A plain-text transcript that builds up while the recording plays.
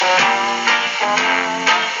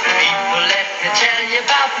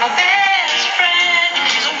about my best friend.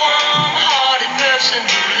 He's a warm-hearted person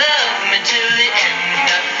who loved me till the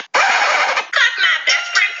end. Got my best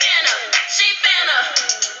friend Fenna. She Fenna.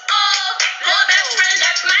 Oh, my best friend.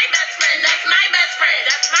 That's my best friend. That's my best friend.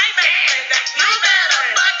 That's my best friend. That's you better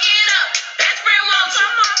fuck it up. Best friend wants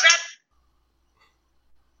some more.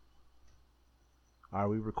 Are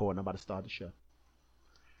we recording? I'm about to start the show.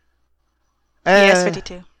 Yes,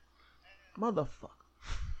 52. Motherfucker.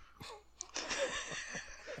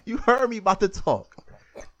 You heard me about to talk.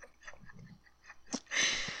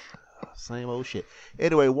 Same old shit.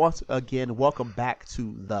 Anyway, once again, welcome back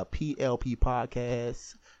to the PLP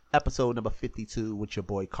Podcast, episode number 52 with your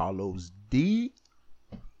boy Carlos D.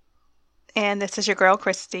 And this is your girl,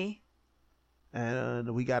 Christy. And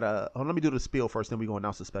we got let me do the spiel first, then we're going to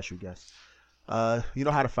announce a special guest. You know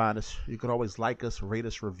how to find us. You can always like us, rate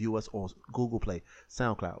us, review us on Google Play,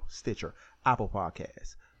 SoundCloud, Stitcher, Apple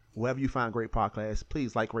Podcasts. Wherever you find great podcasts,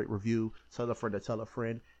 please like, rate, review, tell a friend to tell a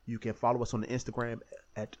friend. You can follow us on the Instagram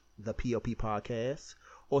at the PLP Podcast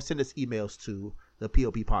or send us emails to the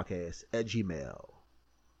PLP Podcast at gmail.com.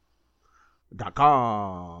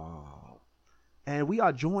 And we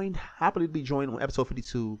are happily to be joined on episode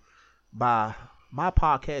 52 by my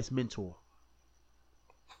podcast mentor.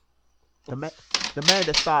 The man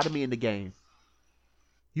that started me in the game.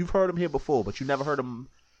 You've heard him here before, but you never heard him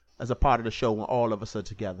as a part of the show when all of us are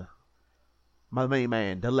together. My main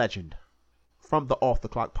man, the legend, from the Off the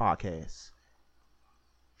Clock podcast,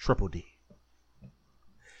 Triple D.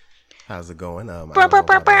 How's it going? I don't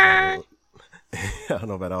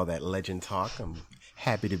know about all that legend talk. I'm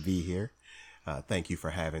happy to be here. Thank you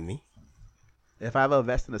for having me. If I ever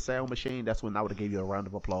invest in a sound machine, that's when I would have gave you a round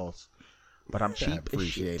of applause. But I'm cheap. I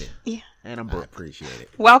appreciate it. Yeah. And I'm broke. I appreciate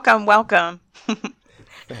it. Welcome.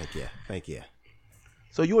 Thank you.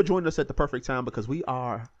 So you are joining us at the perfect time because we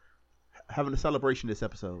are having a celebration this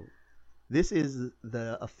episode. This is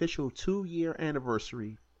the official 2-year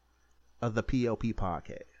anniversary of the PLP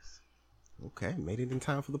Podcast. Okay, made it in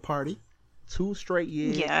time for the party. 2 straight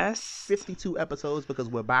years. Yes. 52 episodes because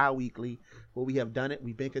we're bi-weekly. Well, we have done it.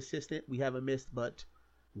 We've been consistent. We haven't missed but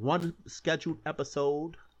one scheduled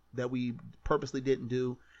episode that we purposely didn't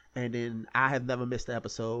do. And then I have never missed an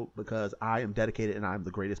episode because I am dedicated and I'm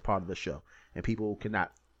the greatest part of the show. And people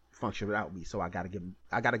cannot function without me. So I gotta give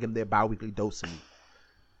them their bi-weekly dose of me.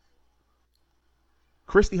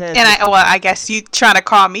 Christy has... And I guess you trying to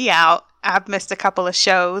call me out. I've missed a couple of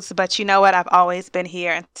shows, but you know what? I've always been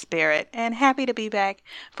here in spirit and happy to be back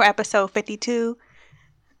for episode 52,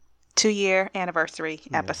 2-year anniversary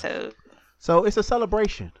episode. So it's a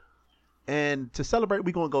celebration. And to celebrate,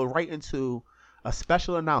 we're going to go right into a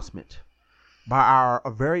special announcement by our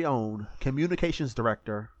very own communications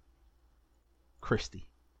director, Christy.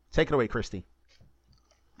 Take it away, Christy.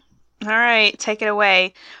 All right, take it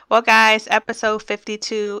away. Well, guys, episode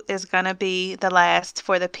 52 is going to be the last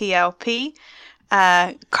for the PLP.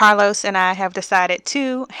 Carlos and I have decided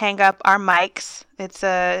to hang up our mics. It's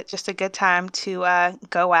just a good time to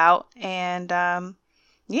go out. And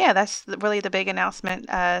that's really the big announcement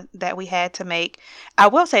that we had to make. I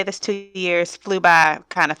will say this 2 years flew by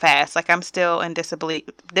kind of fast. Like, I'm still in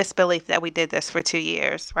disbelief that we did this for 2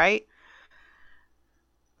 years, right?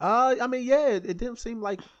 It didn't seem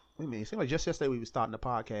like... it seemed like just yesterday we were starting the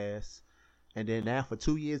podcast, and then now for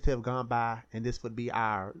 2 years have gone by, and this would be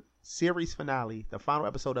our series finale, the final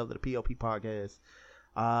episode of the PLP Podcast.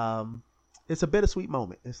 It's a bittersweet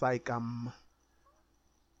moment. It's like I'm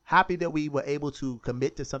happy that we were able to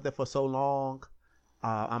commit to something for so long.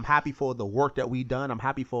 I'm happy for the work that we done. I'm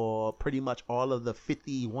happy for pretty much all of the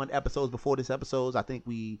 51 episodes before this episode. I think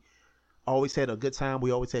we always had a good time.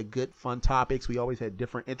 We always had good, fun topics. We always had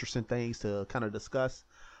different, interesting things to kind of discuss.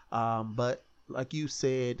 But like you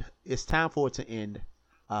said, it's time for it to end.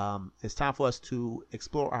 It's time for us to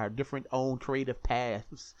explore our different own creative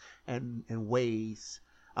paths and ways.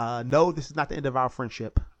 No, this is not the end of our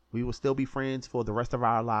friendship. We will still be friends for the rest of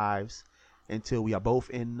our lives until we are both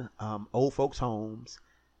in old folks' homes.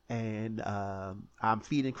 And I'm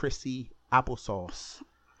feeding Christy applesauce.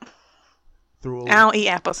 I don't eat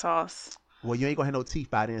applesauce. Well, you ain't gonna have no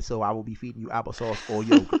teeth by then, so I will be feeding you applesauce or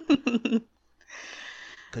yogurt.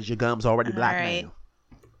 Because your gum's already black now.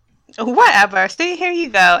 Whatever. See, here you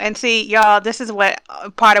go. And see, y'all, this is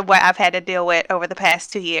part of what I've had to deal with over the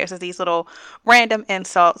past 2 years is these little random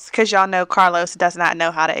insults. Because y'all know Carlos does not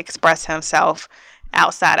know how to express himself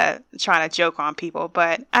outside of trying to joke on people.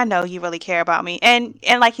 But I know you really care about me. And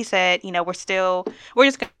like you said, we're just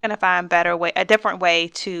going to find a different way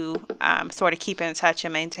to sort of keep in touch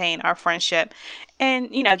and maintain our friendship. And,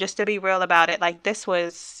 just to be real about it, like this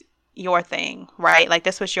was... your thing, right? Like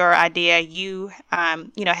this was your idea. You,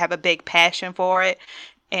 have a big passion for it.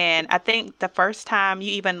 And I think the first time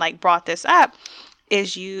you even like brought this up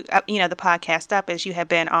is the podcast up is you had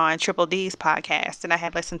been on Triple D's podcast, and I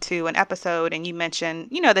had listened to an episode, and you mentioned,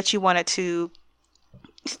 that you wanted to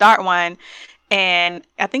start one. And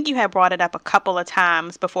I think you had brought it up a couple of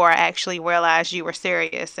times before I actually realized you were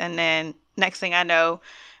serious. And then next thing I know,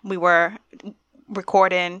 we were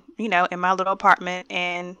recording, in my little apartment,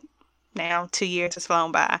 and now 2 years has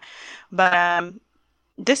flown by. But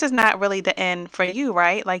this is not really the end for you,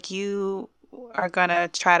 right? Like you are going to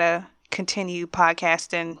try to continue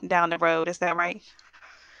podcasting down the road. Is that right?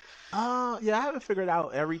 Yeah, I haven't figured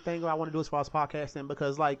out everything I want to do as far as podcasting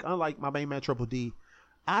because, like, unlike my main man Triple D,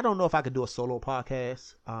 I don't know if I could do a solo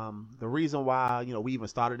podcast. The reason why, we even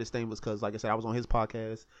started this thing was because, like I said, I was on his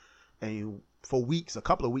podcast, and for a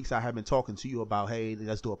couple of weeks, I have been talking to you about, hey,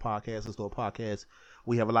 let's do a podcast.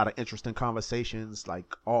 We have a lot of interesting conversations, like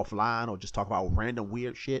offline, or just talk about random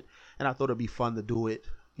weird shit. And I thought it'd be fun to do it,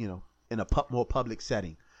 in a more public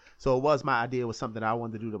setting. So it was my idea. It was something I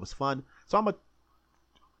wanted to do that was fun. So I'm gonna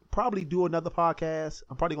probably do another podcast.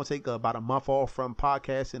 I'm probably going to take about a month off from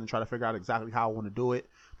podcasting and try to figure out exactly how I want to do it.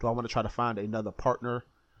 Do I want to try to find another partner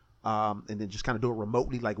and then just kind of do it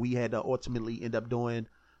remotely like we had to ultimately end up doing,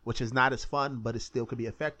 which is not as fun, but it still could be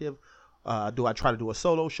effective. Do I try to do a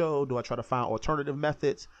solo show? Do I try to find alternative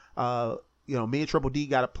methods? Me and Triple D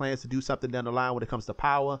got plans to do something down the line when it comes to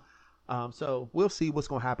power. So we'll see what's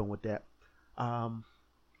going to happen with that.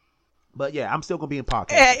 But yeah, I'm still gonna be in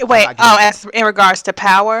podcast. As in regards to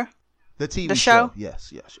Power, the TV show.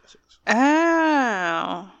 Yes.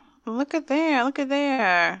 Oh, look at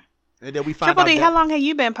there. And then we find Triple out D, how long have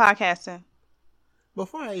you been podcasting?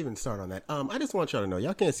 Before I even start on that, I just want y'all to know,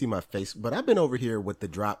 y'all can't see my face, but I've been over here with the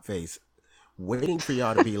drop face, waiting for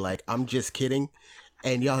y'all to be like, I'm just kidding,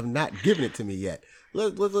 and y'all have not given it to me yet.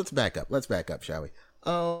 Let's back up. Let's back up, shall we?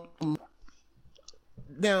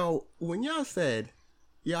 Now, when y'all said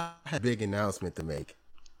y'all had a big announcement to make,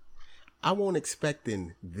 I wasn't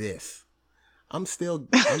expecting this. I'm still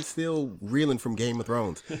reeling from Game of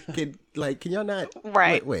Thrones. Can y'all not?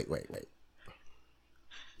 Right. Wait.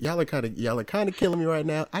 Y'all are kind of killing me right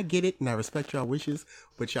now. I get it, and I respect y'all wishes,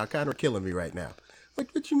 but y'all kind of killing me right now.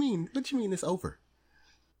 What you mean? What you mean it's over?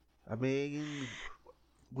 I mean,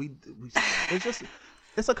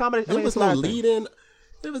 it's a comedy. There was no lead in.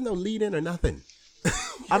 There was no lead in or nothing.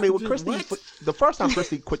 I mean, with Christy, the first time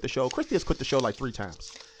Christy quit the show, Christy has quit the show like 3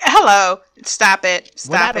 times. Hello, stop it.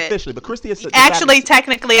 Not officially, but Christy has actually,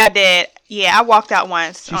 technically, I did. Yeah, I walked out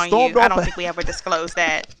once on you. I don't think we ever disclosed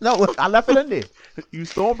that. No, I left it in there. You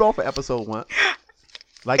stormed off for episode 1.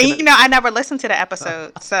 I never listened to the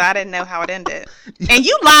episode, so I didn't know how it ended. And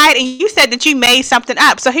you lied, and you said that you made something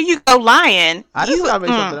up. So here you go lying. I didn't say I made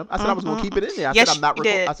something up. I said I was going to keep it in there. I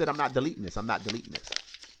said I'm not deleting this.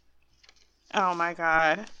 Oh my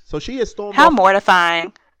God. So she has stormed How off.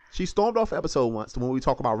 mortifying. She stormed off episode 1. So when we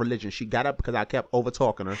talk about religion, she got up because I kept over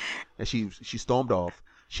talking her, and she stormed off.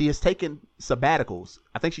 She has taken sabbaticals.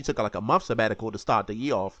 I think she took like a month sabbatical to start the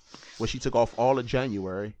year off, where she took off all of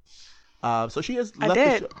January. So she has left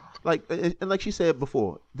the show. Like she said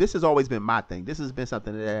before, this has always been my thing. This has been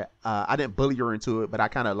something that I didn't bully her into it, but I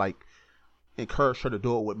kind of encouraged her to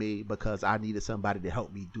do it with me because I needed somebody to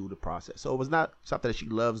help me do the process. So it was not something that she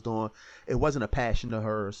loves doing. It wasn't a passion of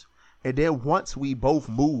hers. And then once we both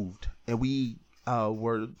moved and we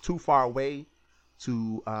were too far away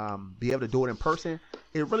to be able to do it in person,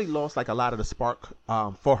 it really lost a lot of the spark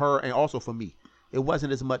for her and also for me. It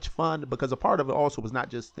wasn't as much fun because a part of it also was not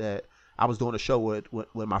just that I was doing a show with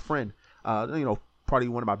my friend, probably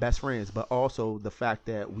one of my best friends, but also the fact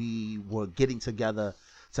that we were getting together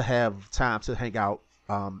to have time to hang out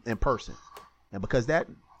in person. And because that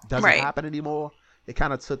doesn't happen anymore, it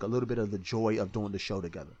kind of took a little bit of the joy of doing the show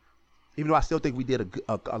together. Even though I still think we did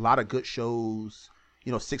a lot of good shows,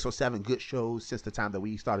 6 or 7 good shows since the time that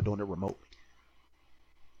we started doing it remotely.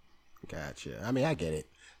 Gotcha. I mean, I get it.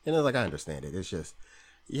 And I understand it. It's just,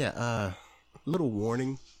 little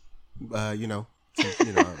warning, brother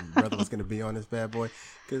was going to be on this bad boy.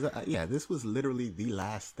 Because, this was literally the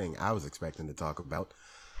last thing I was expecting to talk about.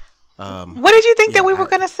 What did you think that we were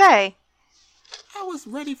going to say? I was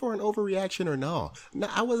ready for an overreaction or no. No,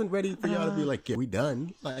 I wasn't ready for y'all to be like, yeah, we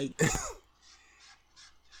done. Just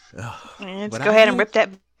go ahead and rip that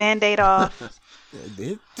Band-Aid off.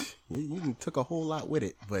 You took a whole lot with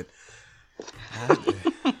it, but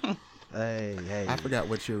hey. I forgot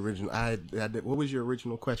what your original. What was your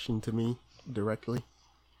original question to me directly?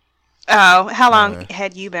 Oh, how long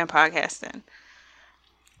had you been podcasting?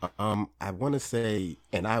 I want to say,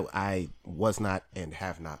 and I was not and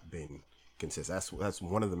have not been consistent. That's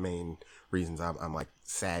one of the main reasons I'm like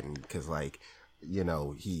saddened, because like, you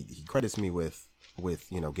know, he credits me with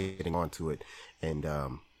getting onto it, and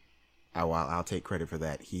I'll take credit for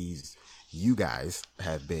that. You guys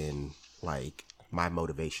have been like my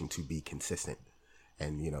motivation to be consistent,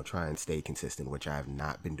 and try and stay consistent, which I have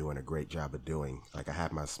not been doing a great job of doing. Like, I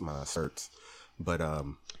have my certs, but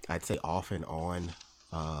I'd say off and on.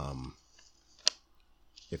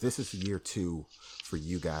 If this is year 2 for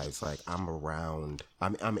you guys, like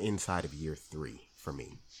I'm inside of year 3 for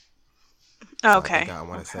me. So Okay. I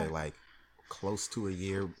want to say like close to a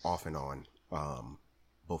year off and on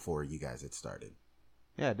before you guys had started.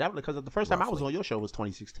 Yeah, definitely. Because the first time I was Roughly. on your show was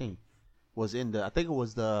 2016. I think it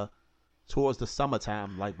was towards the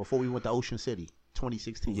summertime, like before we went to Ocean City,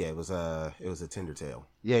 2016. Yeah, it was a Tender Tale.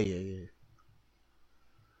 Yeah.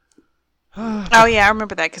 Oh yeah, I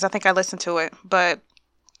remember that because I think I listened to it. But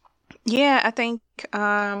yeah, I think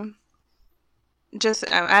just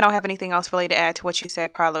I don't have anything else really to add to what you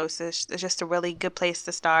said, Carlos. It's just a really good place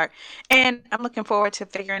to start, and I'm looking forward to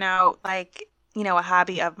figuring out like a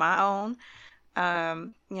hobby of my own.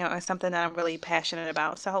 It's something that I'm really passionate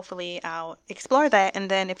about. So hopefully I'll explore that. And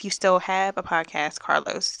then if you still have a podcast,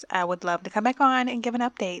 Carlos, I would love to come back on and give an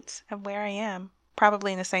update of where I am.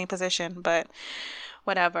 Probably in the same position, but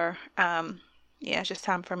whatever. Yeah, it's just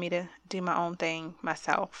time for me to do my own thing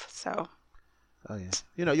myself. So, Oh yeah.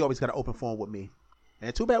 You always got an open forum with me.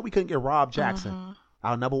 And too bad we couldn't get Rob Jackson,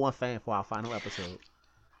 our number 1 fan, for our final episode.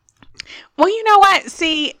 well, you know what?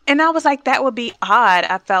 See, and I was like, that would be odd.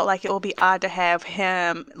 I felt like it would be odd to have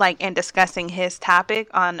him like in discussing his topic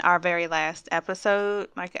on our very last episode.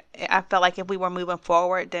 Like, I felt like if we were moving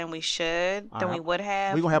forward, then we should, All then right. we would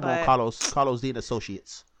have. We're going to have him on but Carlos Dean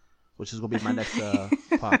Associates, which is going to be my next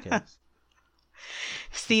podcast.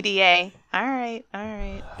 CDA. All right.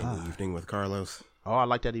 An evening with Carlos. Oh, I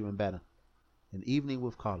like that even better. An evening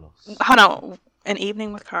with Carlos. Hold on. An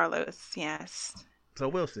evening with Carlos. Yes. So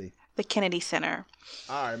we'll see. The Kennedy Center.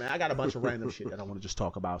 All right, man. I got a bunch of random shit that I want to just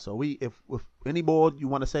talk about. So if any more you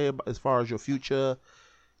want to say as far as your future,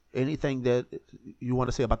 anything that you want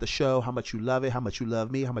to say about the show, how much you love it, how much you love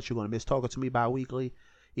me, how much you're going to miss talking to me bi-weekly,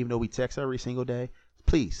 even though we text every single day,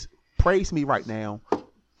 please praise me right now.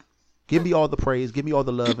 Give me all the praise, give me all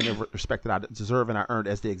the love and the respect that I deserve and I earned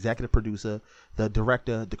as the executive producer, the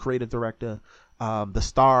director, the creative director, the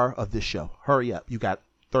star of this show. Hurry up. You got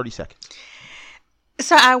 30 seconds.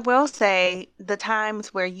 So I will say the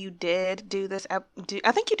times where you did do this, I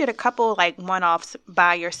think you did a couple like one-offs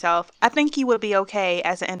by yourself. I think you would be okay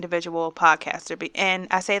as an individual podcaster. And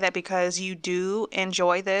I say that because you do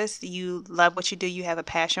enjoy this. You love what you do. You have a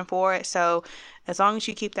passion for it. So as long as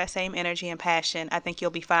you keep that same energy and passion, I think you'll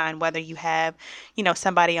be fine whether you have,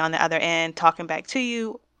 somebody on the other end talking back to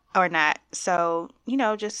you or not. So,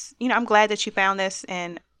 I'm glad that you found this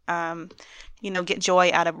and, get joy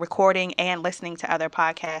out of recording and listening to other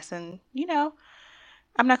podcasts. And,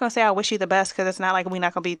 I'm not going to say I wish you the best because it's not like we're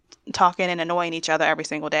not going to be talking and annoying each other every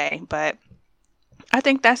single day. But I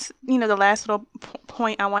think that's, the last little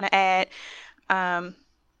point I want to add. And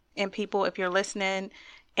people, if you're listening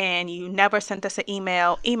and you never sent us an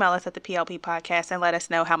email us at the PLP podcast and let us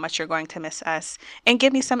know how much you're going to miss us. And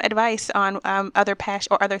give me some advice on other passion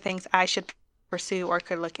or other things I should pursue or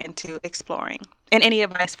could look into exploring, and any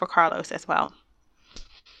advice for Carlos as well.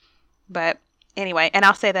 But anyway, and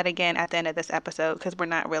I'll say that again at the end of this episode because we're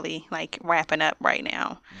not really like wrapping up right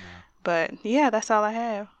now. But yeah, that's all I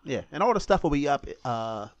have. Yeah, and all the stuff will be up,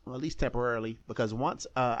 at least temporarily, because once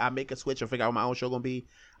I make a switch and figure out what my own show gonna be,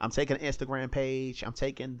 I'm taking an Instagram page, I'm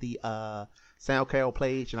taking the SoundCloud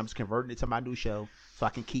page, and I'm just converting it to my new show so I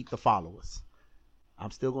can keep the followers. I'm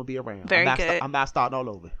still gonna be around. Very good. I'm not starting all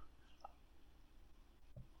over.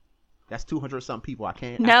 That's 200 something people. I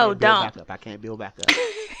can't. No, I can't build don't. Back up. I can't build back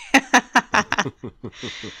up.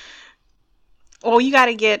 Well, you got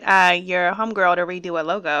to get your homegirl to redo a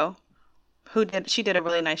logo. She did a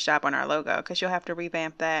really nice job on our logo because you'll have to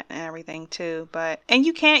revamp that and everything too. And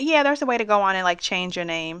you can't. Yeah, there's a way to go on and like change your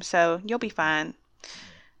name, so you'll be fine.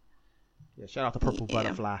 Yeah, shout out to Purple Yeah.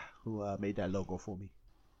 Butterfly who made that logo for me.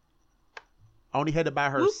 I only had to buy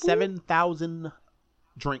her Whoop, whoop. 7,000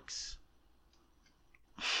 drinks.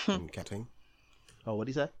 And cutting. Oh, what'd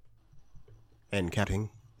he say? And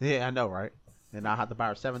cutting. Yeah, I know, right? And I'll have to buy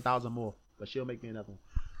her 7,000 more, but she'll make me another one.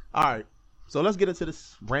 All right, so let's get into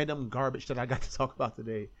this random garbage that I got to talk about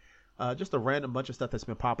today. Just a random bunch of stuff that's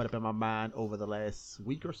been popping up in my mind over the last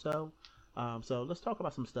week or so. So let's talk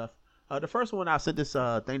about some stuff. The first one, I sent this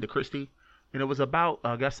thing to Christy, and it was about,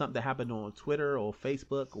 I guess, something that happened on Twitter or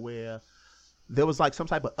Facebook where there was like some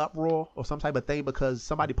type of uproar or some type of thing because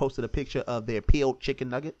somebody posted a picture of their peeled chicken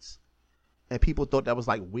nuggets, and people thought that was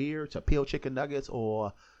like weird to peel chicken nuggets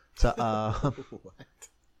or to What?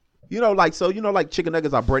 like chicken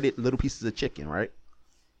nuggets are breaded little pieces of chicken, right?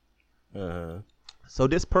 So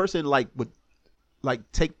this person like would like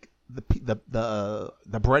take the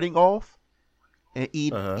breading off and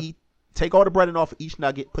eat take all the breading off each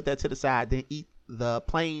nugget, put that to the side, then eat the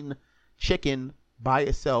plain chicken by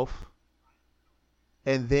itself,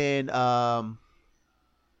 and then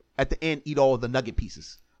at the end eat all the nugget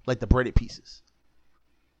pieces, like the breaded pieces.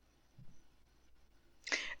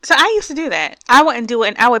 So I used to do that. I wouldn't do it,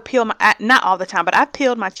 and I would peel not all the time, but I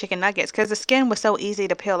peeled my chicken nuggets because the skin was so easy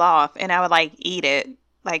to peel off, and I would like eat it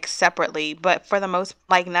like separately. But for the most,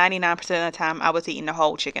 like 99% of the time, I was eating the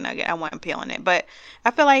whole chicken nugget. I wasn't peeling it. But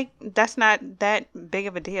I feel like that's not that big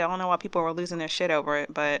of a deal. I don't know why people were losing their shit over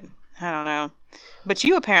it, but I don't know. But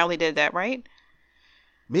you apparently did that, right?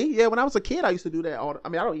 Me, yeah. When I was a kid, I used to do that. I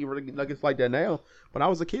don't eat really nuggets like that now. When I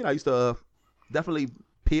was a kid, I used to definitely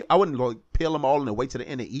peel. I wouldn't like peel them all and then wait to the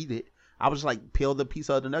end and eat it. I was just like peel the piece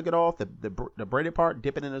of the nugget off, the breaded part,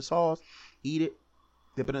 dip it in the sauce, eat it,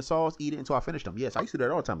 dip it in sauce, eat it until I finished them. Yes, I used to do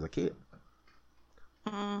that all the time as a kid.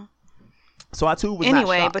 So I too was not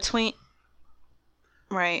Anyway, shocked. between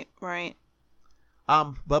right.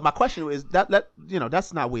 But my question is that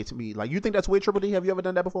that's not weird to me. Like, you think that's weird, Triple D? Have you ever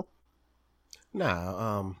done that before?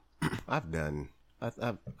 Nah, I've done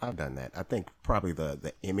that. I think probably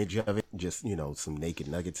the image of it, just some naked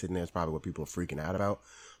nuggets in there, is probably what people are freaking out about.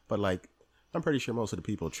 But like, I'm pretty sure most of the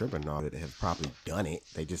people tripping on it have probably done it.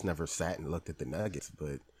 They just never sat and looked at the nuggets.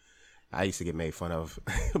 But I used to get made fun of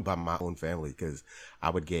by my own family because I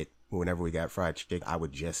would get, whenever we got fried chicken, I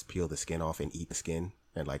would just peel the skin off and eat the skin,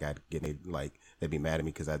 and like I'd get made, like they'd be mad at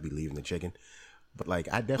me because I'd be leaving the chicken. But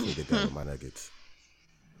like, I definitely did that with my nuggets.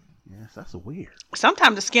 Yes, that's weird.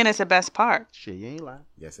 Sometimes the skin is the best part. Shit, you ain't lying.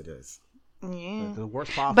 Yes, it is. Yeah. That's the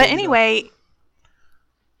worst part. But for you, though. anyway,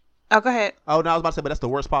 oh, go ahead. Oh, no, I was about to say, but that's the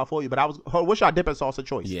worst part for you. But what's your dipping sauce of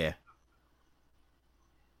choice? Yeah.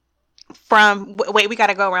 Wait, we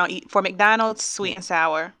gotta go around. For McDonald's, sweet and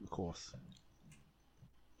sour. Of course.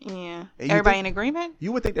 Yeah. And Everybody in agreement?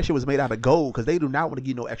 You would think that shit was made out of gold because they do not want to give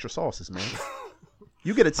you no extra sauces, man.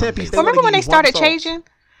 You get a 10-piece. Remember when they started changing?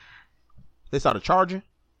 They started charging?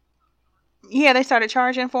 Yeah, they started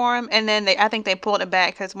charging for them, and then I think they pulled it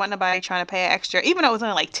back because wasn't nobody trying to pay extra, even though it was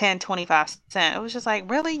only like 10, 25 cents. It was just like,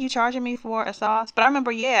 really? You charging me for a sauce? But I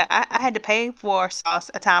remember, yeah, I had to pay for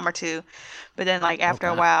sauce a time or two, but then like after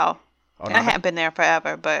a while, and I hadn't been there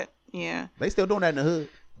forever, but yeah. They still doing that in the hood.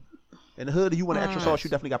 In the hood, if you want an extra sauce, you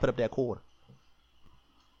definitely got to put up that quarter.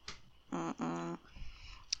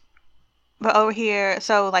 But over here,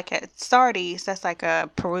 so like at Sardi's, that's like a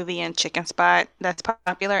Peruvian chicken spot that's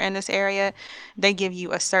popular in this area. They give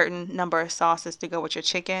you a certain number of sauces to go with your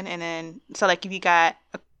chicken, and then so like if you got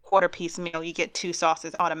a quarter piece meal, you get 2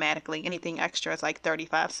 sauces automatically. Anything extra is like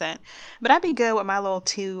 35 cents. But I'd be good with my little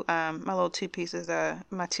 2 pieces of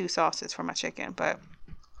my 2 sauces for my chicken. But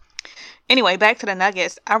anyway, back to the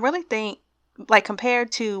nuggets. I really think, like,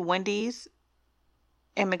 compared to Wendy's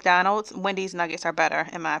and McDonald's, Wendy's nuggets are better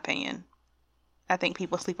in my opinion. I think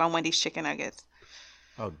people sleep on Wendy's chicken nuggets.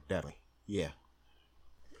 Oh, definitely. Yeah.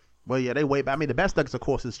 Well, yeah, they way back. I mean, the best nuggets, of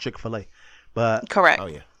course, is Chick-fil-A. But Correct. Oh,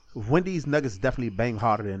 yeah. Wendy's nuggets definitely bang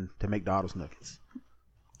harder than the McDonald's nuggets.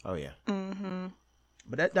 Oh, yeah.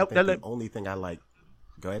 But The only thing I like...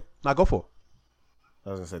 Go ahead. Now, go for it. I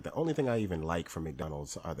was going to say, the only thing I even like from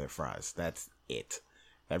McDonald's are their fries. That's it.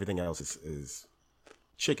 Everything else is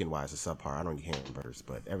chicken-wise, is subpar. I don't eat hamburgers,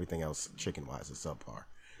 but everything else, chicken-wise, is subpar.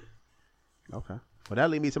 Okay. Well, that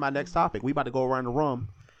leads me to my next topic. We about to go around the room.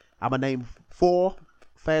 I'm going to name 4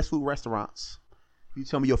 fast food restaurants. You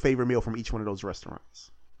tell me your favorite meal from each one of those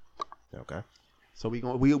restaurants. Okay. So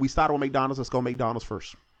we start on McDonald's. Let's go McDonald's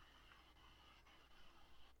first.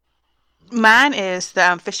 Mine is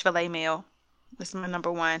the fish fillet meal. That's my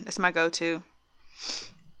number 1. That's my go-to.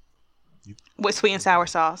 With sweet and sour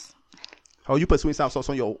sauce. Oh, you put sweet and sour sauce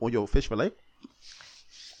on your fish fillet?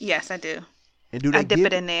 Yes, I do. And do they I dip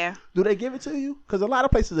it in there. Do they give it to you? Because a lot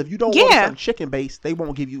of places, if you don't want something chicken based, they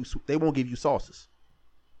won't give you sauces.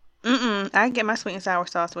 I get my sweet and sour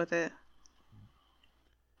sauce with it.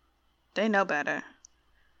 They know better.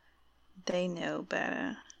 They know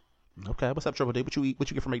better. Okay, what's up, Triple D? What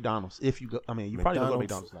you get from McDonald's? If you go, I mean, you probably don't go to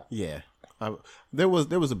McDonald's now. Yeah. There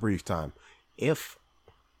was a brief time.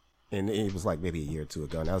 And it was like maybe a year or 2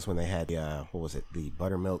 ago, and that was when they had the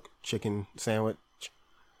buttermilk chicken sandwich.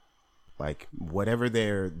 Like, whatever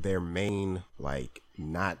their main, like,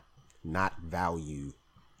 not value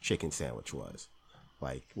chicken sandwich was.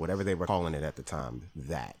 like whatever they were calling it at the time.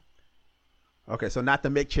 That Okay, so not the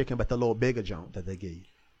McChicken, but the little bigger junk that they give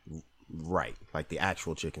you. right, like the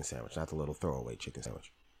actual chicken sandwich, not the little throwaway chicken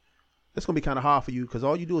sandwich. It's gonna be kind of hard for you because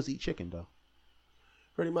all you do is eat chicken, though.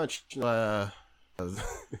 Pretty much. Yeah,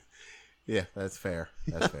 that's fair.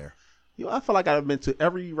 That's fair. You know, I feel like I've been to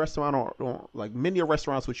every restaurant or like many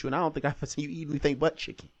restaurants with you, and I don't think I've seen you eat anything but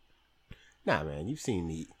chicken. Nah, man, you've seen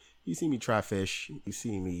me. You see me try fish. You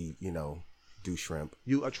see me, do shrimp.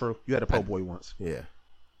 You are true. You had a po' boy once. Yeah,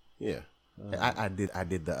 yeah. I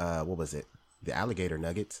did the what was it? The alligator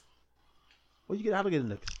nuggets. Where you get alligator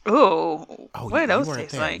nuggets? Ooh, Oh, what do you those weren't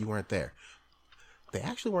taste there. like? You weren't there. They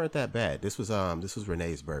actually weren't that bad. This was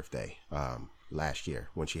Renee's birthday last year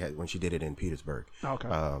when she did it in Petersburg.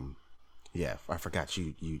 Okay. Yeah, I forgot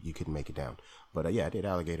you couldn't make it down. But yeah, I did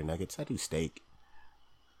alligator nuggets. I do steak.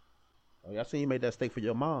 Oh, yeah, I seen you made that steak for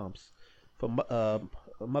your mom's for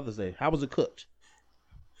Mother's Day. How was it cooked?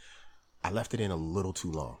 I left it in a little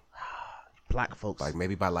too long. Black folks, Like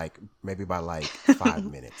maybe by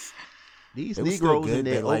 5 minutes. these it was still Negroes good. in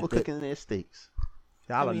there They liked overcooking their steaks.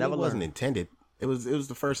 Y'all will It never wasn't learn. intended. It was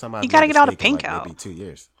the first time I. You gotta get all the pink maybe out. 2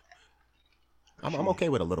 years. I'm okay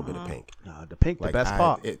with a little bit of pink. Nah, the pink, the best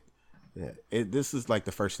part. This is like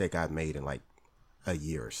the first steak I've made in like a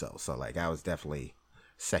year or so. So like I was definitely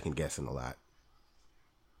second guessing a lot.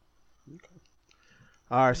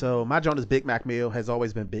 All right, so my joint is Big Mac meal. Has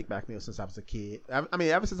always been Big Mac meal since I was a kid. I mean,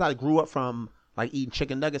 ever since I grew up from like eating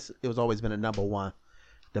chicken nuggets, it was always been a number one,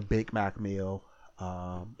 the Big Mac meal.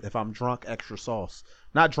 If I'm drunk, extra sauce.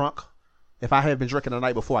 Not drunk. If I have been drinking the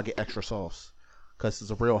night before, I get extra sauce because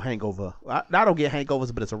it's a real hangover. I don't get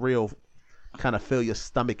hangovers, but it's a real kind of fill your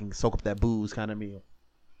stomach and soak up that booze kind of meal.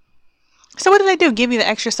 So what do they do? Give you the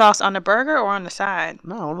extra sauce on the burger or on the side?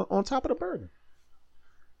 No, on top of the burger.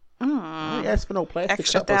 I ain't ask for no plastic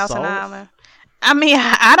Extra cup of sauce. $1,000. I mean,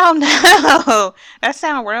 I don't know. That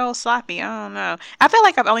sounds real sloppy. I don't know. I feel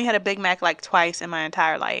like I've only had a Big Mac like twice in my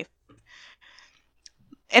entire life.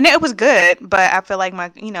 And it was good, but I feel like my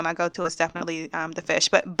go-to is definitely the fish.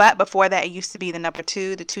 But before that, it used to be the number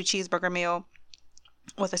 2, the 2 cheeseburger meal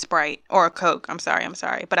with a Sprite or a Coke. I'm sorry.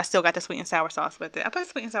 But I still got the sweet and sour sauce with it. I put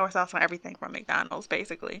sweet and sour sauce on everything from McDonald's,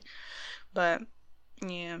 basically. But,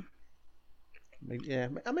 yeah. Yeah,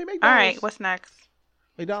 I mean, McDonald's. All right, what's next?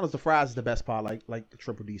 McDonald's, the fries is the best part, like the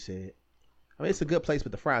Triple D said. I mean, it's a good place,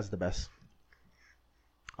 but the fries is the best.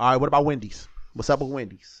 All right, what about Wendy's? What's up with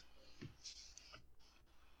Wendy's?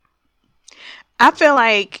 I feel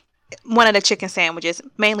like one of the chicken sandwiches,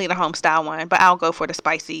 mainly the home style one, but I'll go for the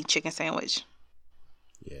spicy chicken sandwich.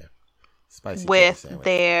 Yeah, spicy With chicken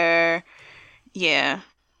sandwich. yeah.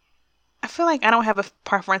 I feel like I don't have a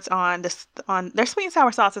preference on this. On their sweet and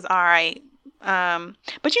sour sauce is all right.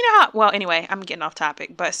 But you know how, well, anyway, I'm getting off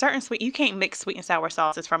topic, but you can't mix sweet and sour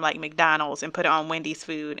sauces from like McDonald's and put it on Wendy's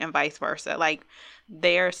food and vice versa. Like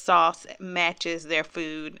their sauce matches their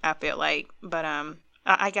food, I feel like. But,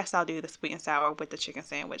 I guess I'll do the sweet and sour with the chicken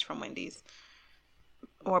sandwich from Wendy's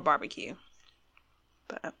or barbecue.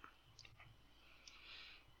 But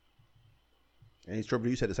And Triple D,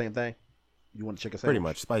 you said the same thing? You want a chicken sandwich? Pretty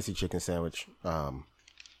much spicy chicken sandwich.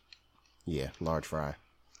 Yeah, large fry.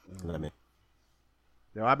 Lemon.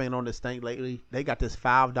 Yo, I've been on this thing lately. They got this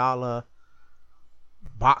 $5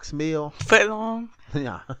 box meal. foot long.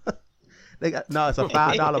 Yeah. It's a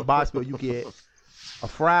 $5 box meal. You get a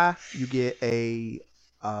fry, you get a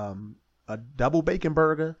double bacon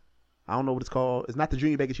burger. I don't know what it's called. It's not the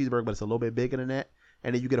junior bacon cheeseburger, but it's a little bit bigger than that.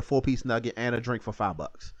 And then you get a 4-piece nugget and a drink for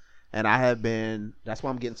 $5. And that's why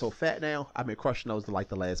I'm getting so fat now. I've been crushing those for like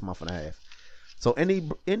the last month and a half. So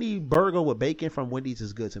any burger with bacon from Wendy's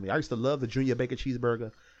is good to me. I used to love the junior bacon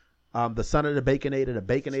cheeseburger. The son of the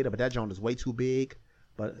Baconator, but that joint is way too big.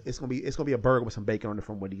 But it's gonna be a burger with some bacon on it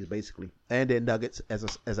from Wendy's basically, and then nuggets as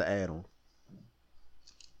an add-on.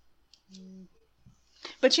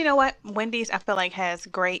 But you know what? Wendy's, I feel like, has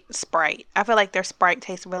great Sprite. I feel like their Sprite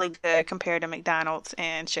tastes really good compared to McDonald's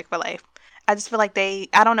and Chick-fil-A. I just feel like I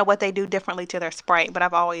don't know what they do differently to their Sprite, but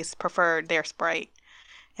I've always preferred their Sprite.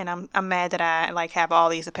 And I'm mad that I like have all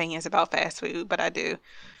these opinions about fast food, but I do.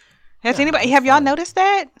 Have y'all fine. noticed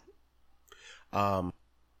that?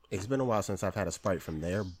 It's been a while since I've had a Sprite from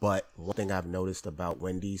there, but one thing I've noticed about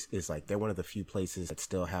Wendy's is like they're one of the few places that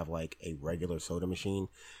still have like a regular soda machine,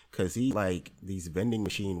 because these vending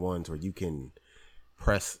machine ones where you can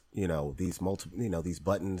press these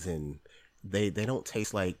buttons and they don't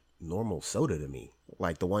taste like normal soda to me.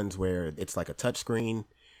 Like the ones where it's like a touch screen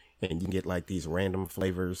and you can get like these random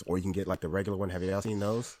flavors, or you can get like the regular one. Have you all seen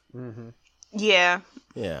those? Yeah.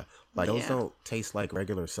 Yeah, like those Yeah. don't taste like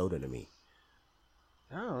regular soda to me.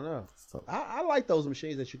 I don't know. So I like those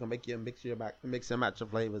machines that you can mix and match your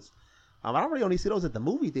flavors. I don't really only see those at the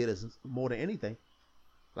movie theaters more than anything.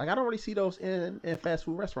 Like I don't really see those in fast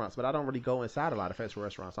food restaurants, but I don't really go inside a lot of fast food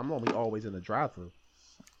restaurants. I'm only always in the drive-thru.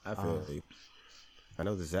 I feel you. I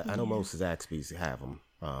know most Zaxby's have them.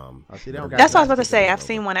 I see they don't got That's what I was about to Zaxby's say. up I've here,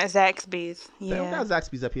 seen one at Zaxby's. though. They don't Yeah. got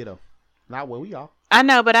Zaxby's up here though. Not where we are. I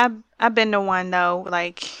know, but I've been to one though,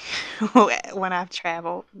 like when I've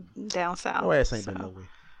traveled down south. No ass ain't So been nowhere.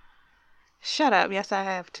 shut up. Yes, I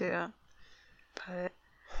have too.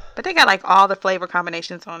 But they got like all the flavor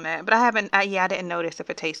combinations on that. But I didn't notice if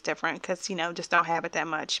it tastes different because just don't have it that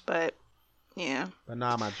much. But yeah. But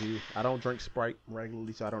nah, my G, I don't drink Sprite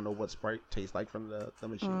regularly, so I don't know what Sprite tastes like from the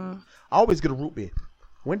machine. I always get a root beer.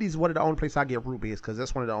 Wendy's is one of the only places I get root beers because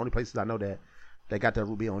that's one of the only places I know that they got that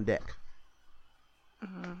root beer on deck.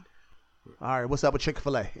 All right, what's up with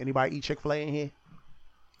Chick-fil-A? Anybody eat Chick-fil-A in here?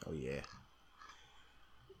 oh yeah.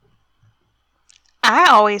 I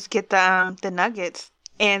always get the nuggets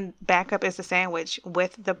and backup is the sandwich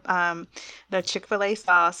with the Chick-fil-A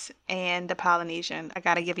sauce and the Polynesian. I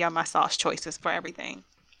gotta give y'all my sauce choices for everything.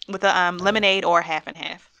 With the lemonade or half and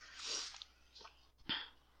half.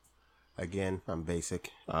 Again, I'm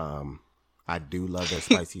basic. I do love their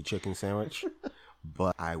spicy chicken sandwich,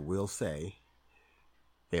 but I will say,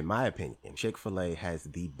 in my opinion, Chick-fil-A has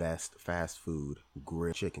the best fast food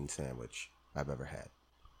grilled chicken sandwich I've ever had.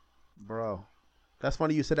 Bro, that's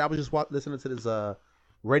funny you said that. I was just listening to this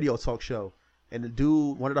radio talk show, and the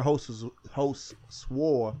dude, one of the hosts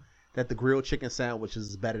swore that the grilled chicken sandwich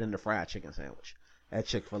is better than the fried chicken sandwich at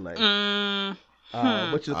Chick-fil-A.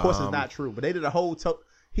 Which of course is not true. But they did a whole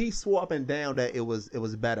he swore up and down that it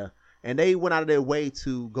was better. And they went out of their way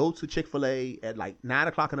to go to Chick-fil-A at like 9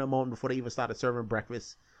 o'clock in the morning before they even started serving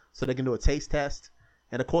breakfast so they can do a taste test.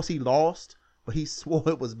 And of course he lost, but he swore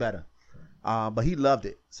it was better. But he loved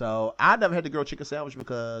it. So I never had the grilled chicken sandwich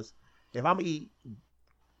because if I'm gonna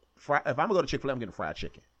go to Chick-fil-A, I'm getting fried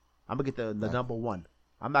chicken. I'm gonna get the number one.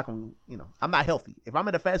 I'm not gonna, I'm not healthy. If I'm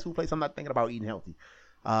at a fast food place, I'm not thinking about eating healthy.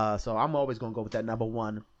 So I'm always gonna go with that number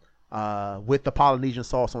one, with the Polynesian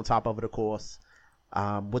sauce on top of it, of course,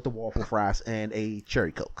 with the waffle fries and a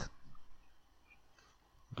cherry Coke.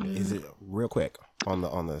 Is it real quick on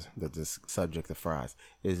this subject of fries?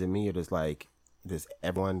 Is it me or does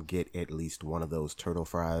everyone get at least one of those turtle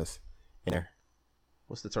fries in there?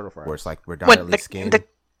 What's the turtle fries? Where it's like What predominantly skinned.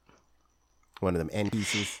 One of them end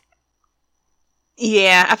pieces.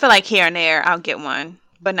 Yeah, I feel like here and there I'll get one,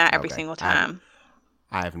 but not every Okay. single time.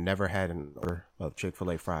 I've never had an order of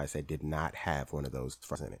Chick-fil-A fries that did not have one of those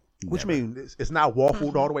fries in it. Which Never. means it's not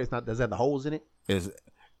waffled all the way. It's not. Does it have the holes in it?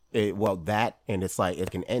 That and it's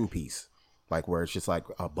like an end piece, like where it's just like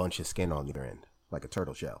a bunch of skin on the other end, like a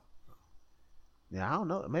turtle shell. Yeah, I don't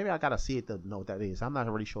know. Maybe I gotta see it to know what that is. I'm not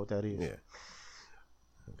really sure what that is. Yeah.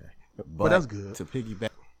 Okay. But that's good. To piggyback,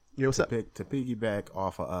 Yeah, what's up? to piggyback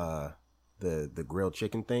off of the grilled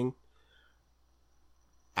chicken thing,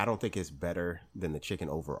 I don't think it's better than the chicken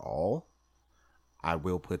overall. I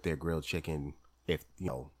will put their grilled chicken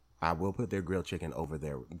I will put their grilled chicken over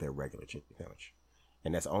their regular chicken sandwich.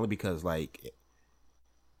 And that's only because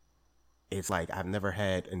it's like I've never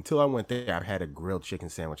had, until I went there, I've had a grilled chicken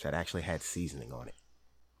sandwich that actually had seasoning on it.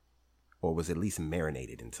 Or was at least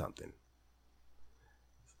marinated in something.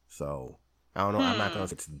 So, I don't know. I'm not going to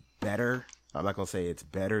say it's better. I'm not going to say it's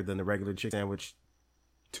better than the regular chicken sandwich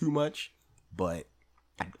too much. But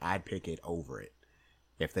I'd pick it over it.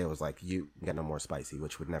 If they was like, you got no more spicy,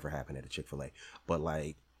 which would never happen at a Chick-fil-A. But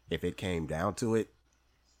like, if it came down to it,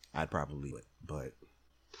 I'd probably do it. But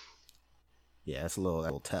yeah, it's a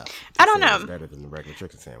little tough. I don't say know. It's better than the regular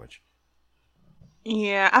chicken sandwich.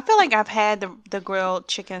 Yeah, I feel like I've had the grilled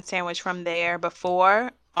chicken sandwich from there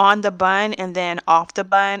before on the bun and then off the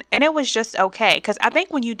bun, and it was just okay. Because I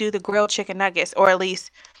think when you do the grilled chicken nuggets, or at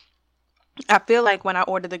least I feel like when I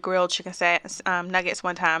ordered the grilled chicken nuggets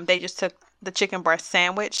one time, they just took the chicken breast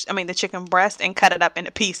the chicken breast and cut it up into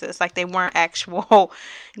pieces. Like they weren't actual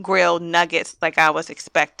grilled nuggets like I was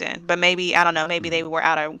expecting. But maybe, I don't know, maybe they were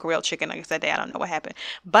out of grilled chicken nuggets that day. I don't know what happened.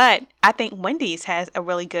 But I think Wendy's has a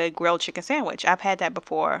really good grilled chicken sandwich. I've had that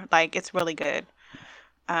before. Like it's really good.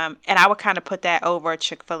 And I would kind of put that over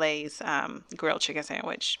Chick-fil-A's grilled chicken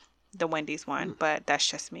sandwich, the Wendy's one. But that's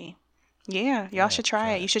just me. Yeah, y'all should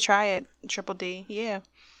try it. You should try it, Triple D. Yeah.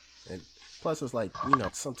 And plus, it's like,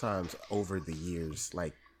 sometimes over the years,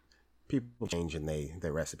 like, people changing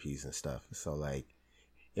their recipes and stuff. So, like,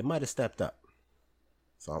 it might have stepped up.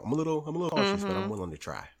 So I'm a little cautious, but I'm willing to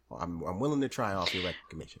try. I'm willing to try off your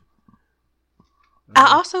recommendation.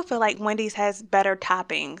 I also feel like Wendy's has better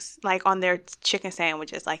toppings, like on their chicken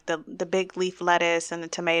sandwiches, like the big leaf lettuce and the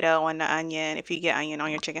tomato and the onion. If you get onion on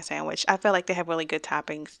your chicken sandwich, I feel like they have really good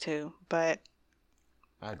toppings too. But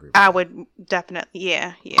I agree with I that. would definitely,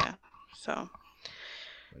 yeah. So,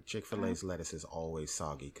 Like Chick-fil-A's lettuce is always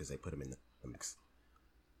soggy because they put them in the mix.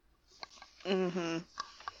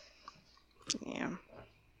 yeah.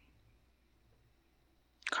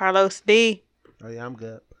 Carlos D. Oh yeah, I'm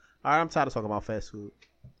good. All right, I'm tired of talking about fast food.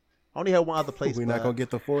 I only had one other place. We're not gonna get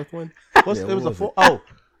the fourth one. What's, Yeah, it was what a was four. it?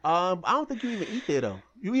 I don't think you even eat there though.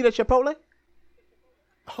 You eat at Chipotle?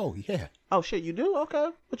 Oh yeah. Oh shit, you do? Okay.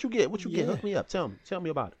 What you get? What you get? Yeah. Hook me up. Tell me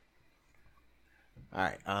about it. All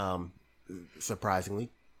right. Surprisingly,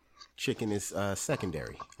 chicken is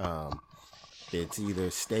secondary. It's either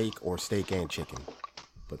steak or steak and chicken,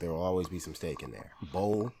 but there will always be some steak in there.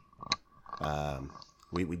 Bowl.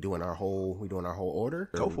 We doing our whole order.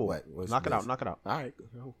 Go Or for what? it. What's Knock it this? out. Knock it out. All right.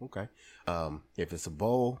 Oh, okay. If it's a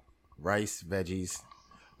bowl, rice, veggies,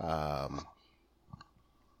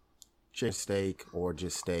 chicken steak or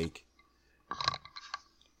just steak.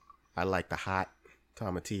 I like the hot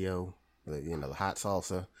tomatillo, the hot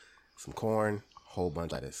salsa, some corn, whole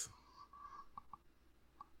bunch of lettuce.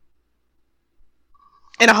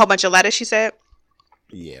 And a whole bunch of lettuce, you said,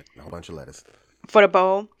 Yeah, a whole bunch of lettuce. for the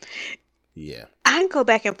bowl. Yeah. I can go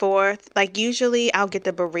back and forth. Like usually I'll get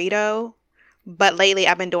the burrito, but lately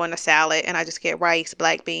I've been doing the salad and I just get rice,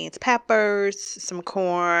 black beans, peppers, some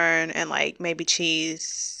corn, and like maybe cheese,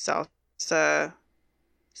 salsa,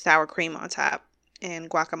 sour cream on top, and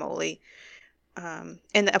guacamole.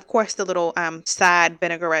 And of course the little side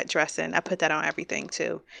vinaigrette dressing. I put that on everything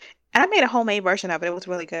too. And I made a homemade version of it. It was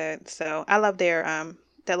really good. So I love their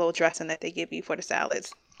that little dressing that they give you for the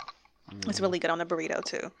salads. It's really good on the burrito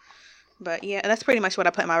too. But yeah, that's pretty much what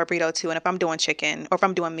I put in my burrito too. And if I'm doing chicken or if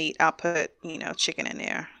I'm doing meat, I'll put, chicken in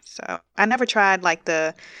there. So I never tried like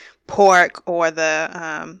the pork or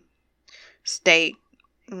the steak.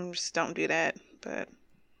 Just don't do that. But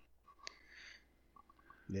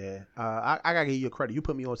Yeah. I gotta give you credit. You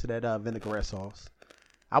put me onto that vinaigrette sauce.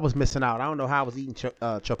 I was missing out. I don't know how I was eating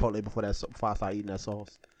Chipotle before I started eating that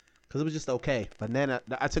sauce. Because it was just okay. But then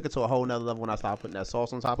I took it to a whole nother level when I started putting that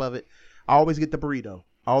sauce on top of it. I always get the burrito.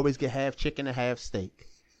 I always get half chicken and half steak.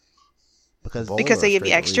 Because Bowl because or they give you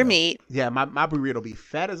straight extra burrito? meat. yeah, my burrito be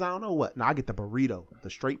fat as I don't know what. No, I get the burrito, the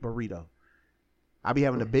straight burrito. I be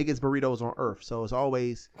having the biggest burritos on earth. So it's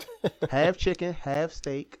always half chicken, half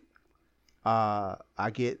steak. I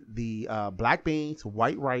get the black beans,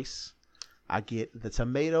 white rice. I get the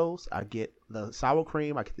tomatoes. I get the sour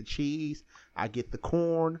cream. I get the cheese. I get the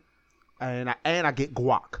corn, and I get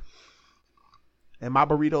guac. And my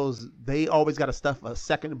burritos, they always got to stuff a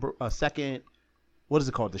second. What is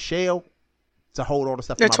it called? The shell to hold all the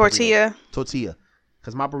stuff. The in my tortilla. burrito. Tortilla,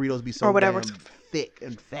 because my burritos be so Or whatever. damn thick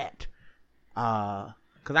and fat.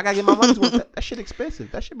 Cause I gotta get my money's worth. That shit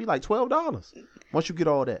expensive. That should be like $12 once you get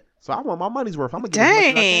all that. So I want my money's worth. I'm gonna get as much as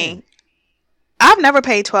I can. Dang. I've never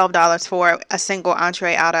paid $12 for a single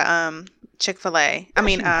entree out of Chick-fil-A. I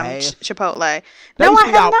mean you have. Chipotle. They No, I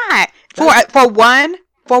see have out- not.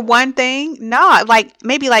 For one thing. No, like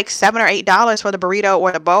maybe like $7 or $8 for the burrito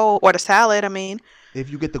or the bowl or the salad. I mean, If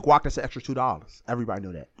you get the guac, that's an extra $2. Everybody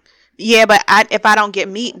know that. yeah, but if I don't get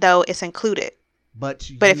meat though, it's included. But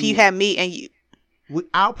If you have meat and you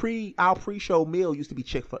our pre-show meal used to be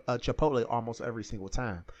Chipotle almost every single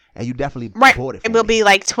time, and you definitely right, bought it. it will be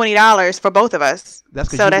like $20 for both of us. That's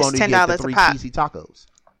because so you that's only get the $10 a 3 pop. cheesy tacos.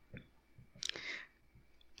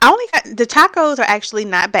 I only got the tacos are actually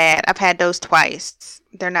not bad. I've had those twice.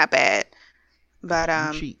 They're not bad. But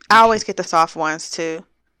cheat. I You always cheat. get the soft ones too.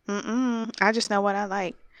 I just know what I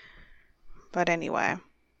like. But anyway.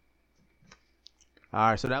 All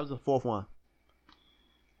right, so that was the fourth one.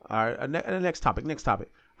 All right, next topic.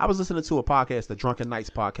 I was listening to a podcast, the Drunken Knights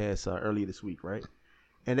podcast, earlier this week, right?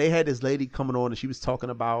 And they had this lady coming on, and she was talking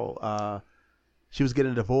about she was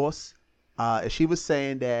getting a divorce. And she was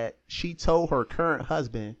saying that she told her current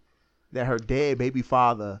husband that her dead baby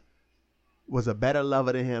father was a better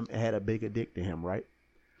lover than him and had a bigger dick than him, right?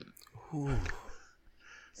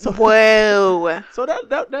 So, Whoa. so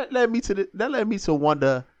that led me to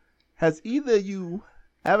wonder: has either you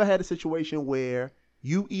ever had a situation where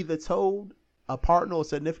you either told a partner or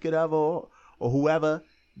significant other or whoever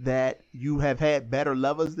that you have had better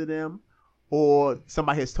lovers than them, or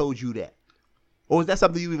somebody has told you that, or is that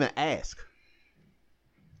something you even ask?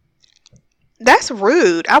 That's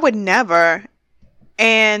rude. I would never.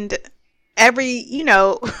 And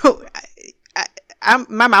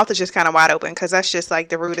my mouth is just kind of wide open because that's just like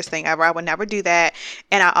the rudest thing ever. I would never do that.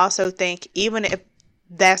 And I also think even if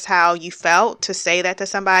that's how you felt, to say that to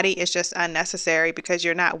somebody is just unnecessary, because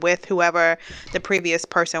you're not with whoever the previous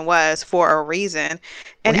person was for a reason. Well,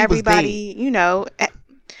 And he was everybody,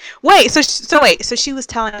 wait, so she was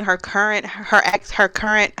telling her current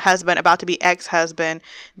husband, about to be ex-husband,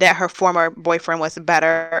 that her former boyfriend was a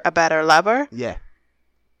better lover. Yeah.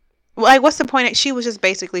 Like, what's the point? She was just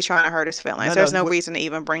basically trying to hurt his feelings. There's no reason to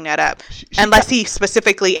even bring that up, unless he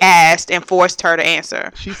specifically asked and forced her to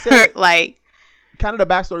answer. She said, like, kind of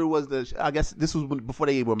the backstory was I guess this was before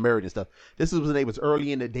they were married and stuff. This was when they was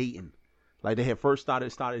early in the dating. Like, they had first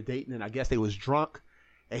started dating, and I guess they was drunk,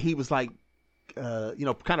 and he was like,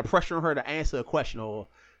 kind of pressuring her to answer a question or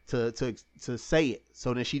to say it.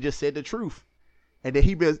 So then she just said the truth. And then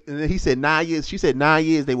he said 9 years. She said 9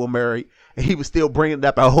 years they were married, and he was still bringing it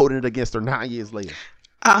up and holding it against her 9 years later.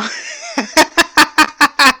 Oh.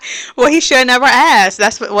 Well, he should have never asked.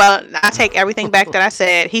 I take everything back that I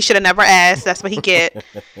said. He should have never asked. That's what he get.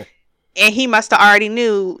 And he must have already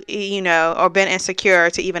knew, or been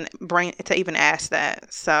insecure to even ask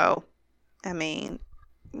that. So, I mean,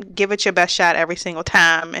 give it your best shot every single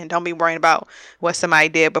time, and don't be worrying about what somebody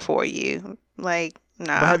did before you. Like, no.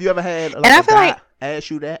 But have you ever had and I feel like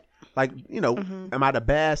ask you that? Like, am I the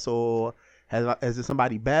best, or is there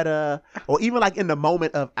somebody better? Or even like in the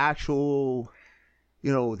moment of actual,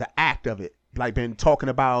 the act of it, like been talking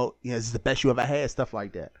about, is this the best you ever had, stuff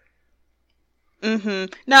like that. No,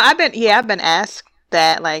 I've been asked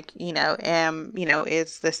that, like,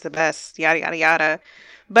 is this the best, yada, yada, yada.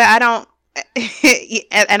 But I don't,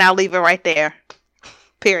 and I'll leave it right there.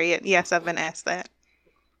 Period. Yes, I've been asked that.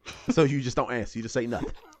 So you just don't answer, you just say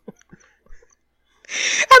nothing.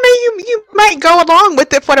 I mean, you might go along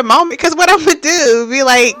with it for the moment, because what I'm gonna do, be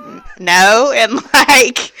like, no, and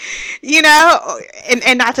like,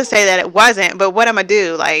 and not to say that it wasn't, but what I'm gonna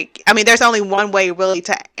do, like, I mean, there's only one way really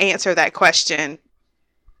to answer that question.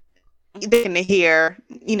 They can hear,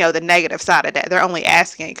 the negative side of that. They're only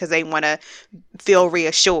asking because they want to feel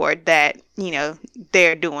reassured that,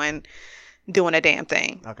 they're doing a damn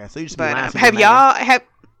thing. Okay, so you just be lying.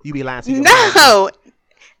 You be lying?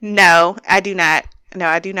 No, I do not. No,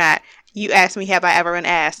 I do not. You asked me, have I ever been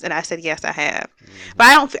asked? And I said, yes, I have.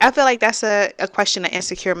 But I feel like that's a question an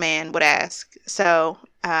insecure man would ask. So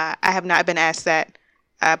I have not been asked that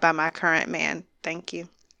by my current man. Thank you.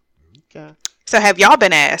 Okay. So have y'all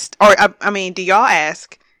been asked? Or, do y'all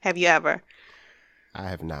ask? Have you ever? I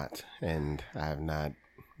have not. And I have not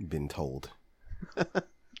been told.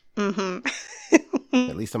 Mm-hmm.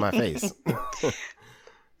 At least to my face.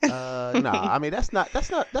 No, I mean that's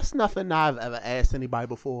nothing I've ever asked anybody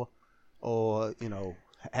before, or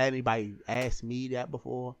had anybody ask me that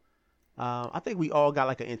before. I think we all got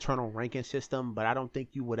like an internal ranking system, but I don't think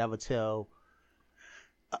you would ever tell,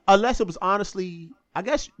 unless it was honestly. I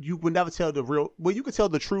guess you would never tell the real. Well, you could tell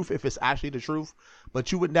the truth if it's actually the truth, but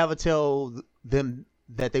you would never tell them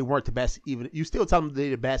that they weren't the best. Even you still tell them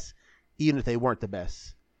they're the best, even if they weren't the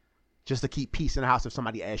best, just to keep peace in the house if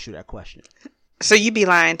somebody asks you that question. So you be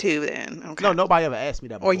lying too, then? Okay. No, nobody ever asked me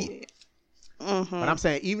that before. But I'm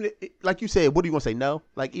saying, even if, like you said, what are you gonna say? No,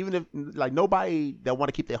 like even if like nobody that want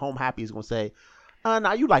to keep their home happy is gonna say,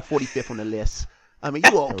 "Nah, you like 45th on the list." I mean,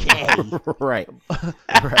 you okay, right?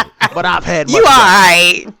 Right. But I've had you all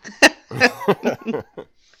right.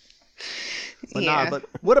 But yeah. But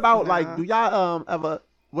what about like, do y'all ever?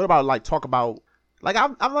 What about like talk about like I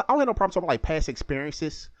don't have no problem talking about like past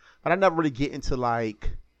experiences, but I never really get into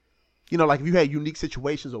like. Like if you had unique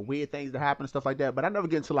situations or weird things that happen and stuff like that. But I never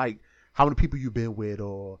get into like how many people you've been with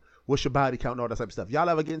or what's your body count and all that type of stuff. Y'all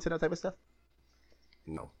ever get into that type of stuff?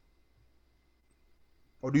 No.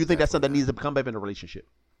 Or do you think that's something that needs to come up in a relationship?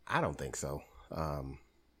 I don't think so.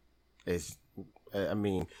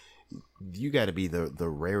 You got to be the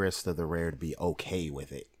rarest of the rare to be okay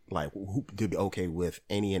with it. Like to be okay with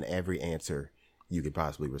any and every answer you could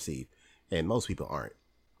possibly receive. And most people aren't.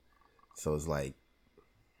 So it's like,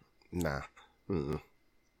 nah. Mm-mm.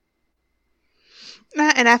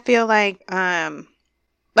 And I feel like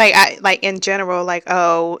in general, like,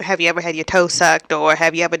 oh, have you ever had your toe sucked, or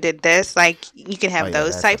have you ever did this? Like, you can have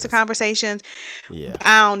those types of conversations. Yeah.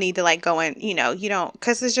 I don't need to like go in, you don't,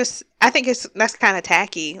 because it's just, I think that's kind of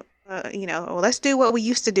tacky. Well, let's do what we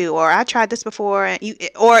used to do, or I tried this before, and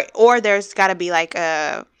or there's got to be like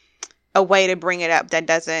a way to bring it up that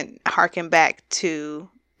doesn't harken back to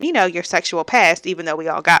your sexual past, even though we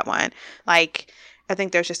all got one. Like, I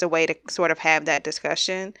think there's just a way to sort of have that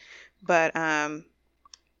discussion. But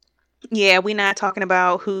yeah, we're not talking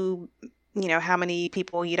about who, how many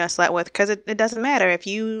people you done slept with, because it doesn't matter. If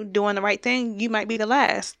you doing the right thing, you might be the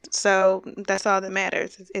last. So that's all that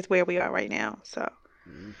matters. It's where we are right now. So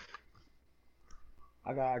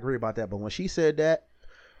I agree about that. But when she said that,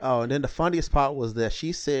 oh, and then the funniest part was that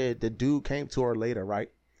she said the dude came to her later, right?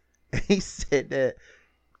 And he said that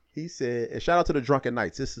and shout out to the Drunken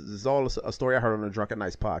Knights. This is all a story I heard on the Drunken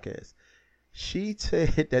Knights podcast. She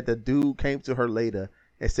said that the dude came to her later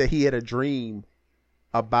and said he had a dream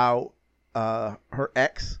about her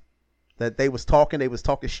ex, that they was talking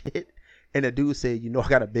shit, and the dude said, I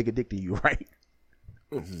got a bigger dick than you, right?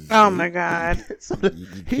 Oh my God. So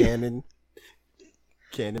you can't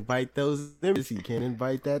invite those images. You can't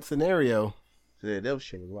invite that scenario. Yeah, that was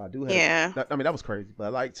shit. Well, I do have. Yeah. I mean, that was crazy.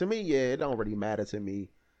 But like to me, it don't really matter to me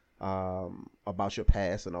about your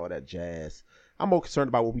past and all that jazz. I'm more concerned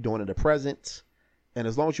about what we're doing in the present. And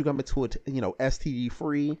as long as you come into it, STD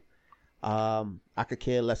free, I could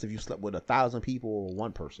care less if you slept with 1,000 people or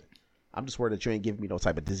one person. I'm just worried that you ain't giving me no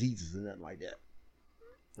type of diseases and nothing like that.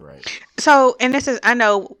 Right. So, and this is, I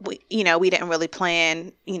know, we didn't really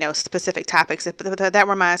plan, specific topics, but that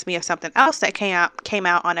reminds me of something else that came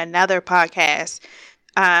out on another podcast,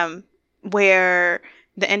 where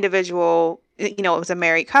the individual, it was a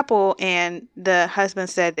married couple, and the husband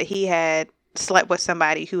said that he had slept with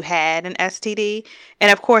somebody who had an STD,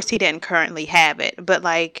 and of course he didn't currently have it, but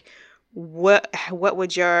like, what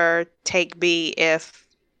would your take be if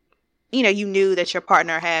you knew that your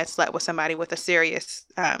partner had slept with somebody with a serious,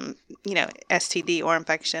 STD or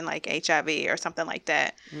infection like HIV or something like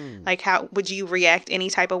that? Like, how would you react any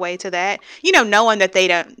type of way to that? Knowing that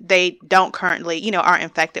they don't currently, aren't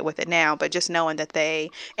infected with it now, but just knowing that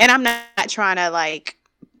and I'm not trying to like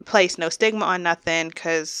place no stigma on nothing,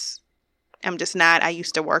 because I'm just not, I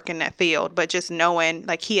used to work in that field, but just knowing,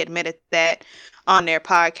 like, he admitted that on their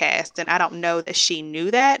podcast, and I don't know that she knew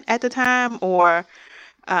that at the time, or,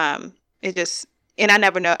 it just, and I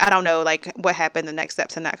don't know, like, what happened the next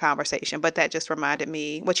steps in that conversation, but that just reminded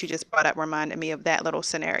me, what you just brought up reminded me of that little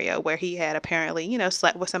scenario where he had apparently,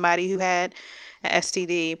 slept with somebody who had an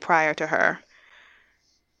STD prior to her.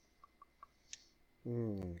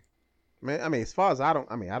 Man, I mean, as far as I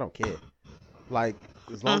don't care. Like,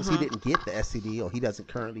 as long as he didn't get the STD, or he doesn't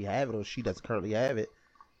currently have it, or she doesn't currently have it,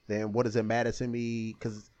 then what does it matter to me?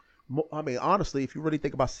 Because, I mean, honestly, if you really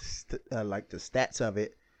think about like the stats of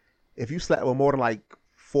it, if you slept with more than like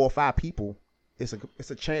 4 or 5 people, it's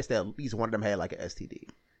a chance that at least one of them had like an STD.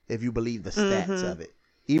 If you believe the stats of it,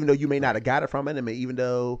 even though you may not have got it from it, I mean, even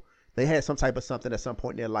though they had some type of something at some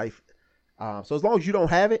point in their life. So as long as you don't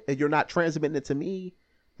have it and you're not transmitting it to me,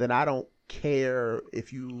 then I don't care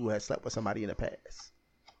if you had slept with somebody in the past.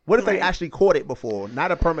 What if they actually caught it before?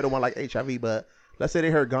 Not a permanent one like HIV, but let's say they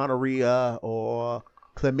heard gonorrhea or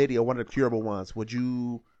chlamydia, one of the curable ones. Would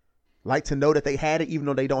you like to know that they had it even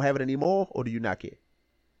though they don't have it anymore, or do you not care?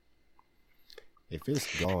 If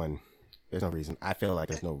it's gone, there's no reason. I feel like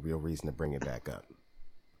there's no real reason to bring it back up.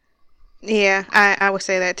 Yeah, I would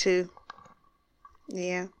say that too.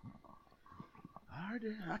 Yeah.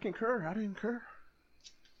 I concur. I concur.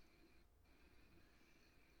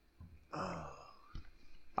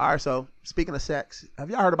 All right, so speaking of sex, have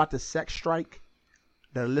y'all heard about the sex strike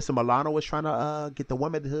that Alyssa Milano was trying to get the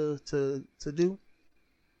women to do?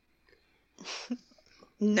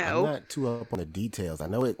 No. I'm not too up on the details. I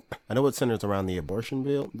know it centers around the abortion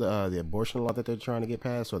bill, the abortion law that they're trying to get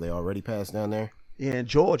passed, or they already passed down there. Yeah, in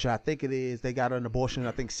Georgia, I think it is. They got an abortion,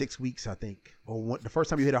 I think 6 weeks, or the first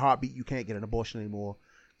time you hit a heartbeat, you can't get an abortion anymore.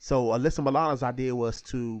 So Alyssa Milano's idea was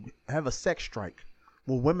to have a sex strike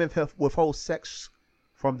where women withhold sex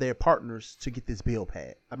from their partners to get this bill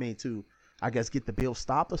passed. I mean, to, I guess, get the bill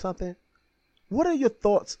stopped or something. What are your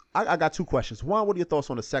thoughts? I got 2 questions. One, what are your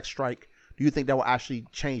thoughts on the sex strike? Do you think that will actually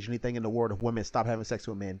change anything in the world if women stop having sex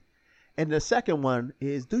with men? And the second one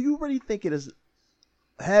is, do you really think it is,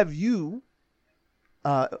 have you,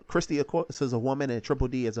 Christy, of course, as a woman, and Triple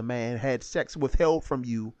D as a man, had sex withheld from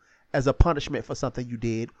you as a punishment for something you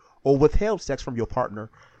did, or withheld sex from your partner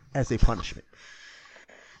as a punishment?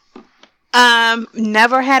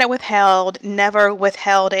 Never had it withheld, never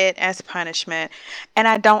withheld it as punishment. And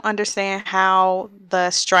I don't understand how the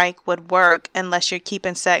strike would work unless you're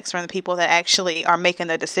keeping sex from the people that actually are making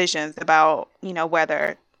the decisions about,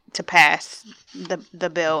 whether to pass the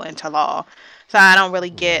bill into law. So I don't really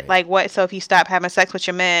get like what, so if you stop having sex with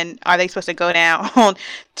your men, are they supposed to go down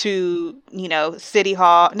to, City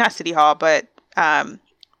Hall, not City Hall, but,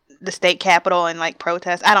 the state capitol and like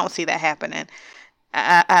protest? I don't see that happening.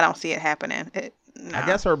 I don't see it happening. No. I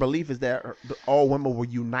guess her belief is that all women will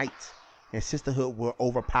unite and sisterhood will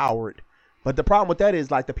overpowered. But the problem with that is,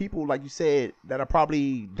 like, the people, like you said, that are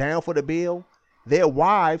probably down for the bill, their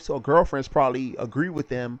wives or girlfriends probably agree with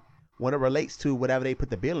them when it relates to whatever they put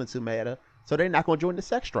the bill into matter. So they're not going to join the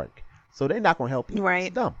sex strike. So they're not going to help you. Right.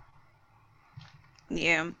 It's dumb.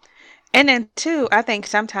 Yeah. And then too, I think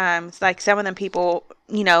sometimes like some of them people,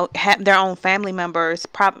 have their own family members.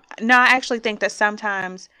 No, I actually think that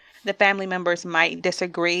sometimes the family members might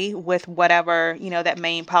disagree with whatever that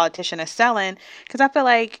main politician is selling. Because I feel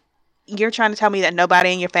like you're trying to tell me that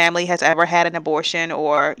nobody in your family has ever had an abortion,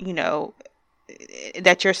 or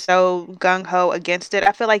that you're so gung ho against it.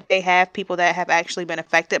 I feel like they have people that have actually been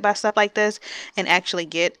affected by stuff like this and actually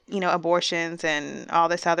get abortions and all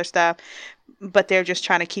this other stuff, but they're just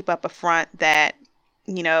trying to keep up a front that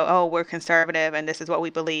oh, we're conservative and this is what we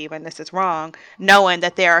believe and this is wrong, knowing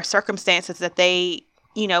that there are circumstances that they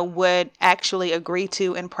would actually agree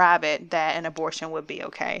to in private that an abortion would be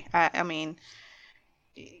okay. I mean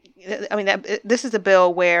that this is a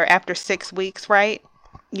bill where after 6 weeks, right,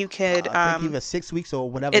 you could I think even 6 weeks or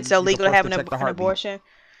whenever it's you can illegal to first have detect the an heartbeat. abortion.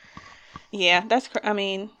 Yeah, that's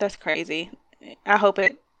crazy. I hope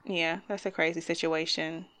it. Yeah, that's a crazy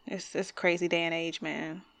situation. It's a crazy day and age,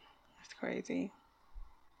 man. It's crazy.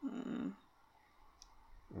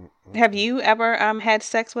 Have you ever had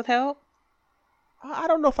sex withheld? I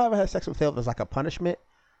don't know if I ever had sex with help as like a punishment.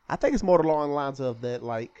 I think it's more along the lines of that,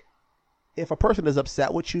 like, if a person is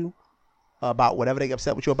upset with you about whatever they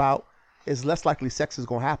upset with you about, it's less likely sex is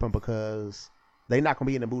going to happen because they're not going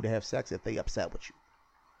to be in the mood to have sex if they upset with you.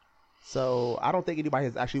 So I don't think anybody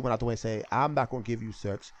has actually went out the way and say, I'm not going to give you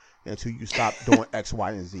sex until you stop doing X,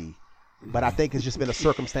 Y, and Z. But I think it's just been the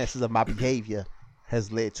circumstances of my behavior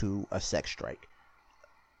has led to a sex strike.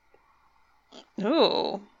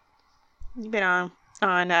 Ooh, you been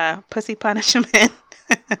on pussy punishment.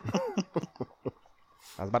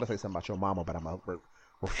 I was about to say something about your mama, but I'm going to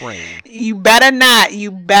refrain. You better not.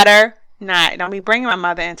 You better not. Don't be bringing my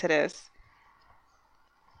mother into this.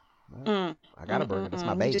 I got to bring it. It's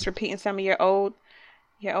my baby. You just repeating some of your old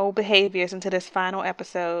behaviors into this final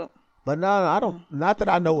episode. But no, I don't. Not that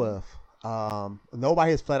I know of.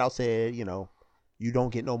 Nobody has flat out said, you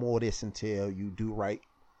don't get no more of this until you do right.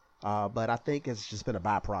 But I think it's just been a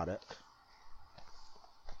byproduct.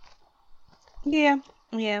 Yeah,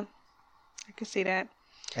 I can see that.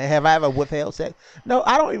 And have I ever withheld sex? No,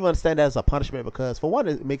 I don't even understand that as a punishment because, for one,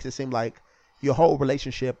 it makes it seem like your whole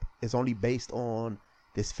relationship is only based on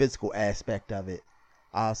this physical aspect of it.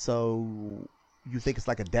 So you think it's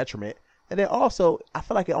like a detriment. And then also, I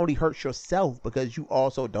feel like it only hurts yourself because you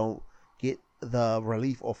also don't get the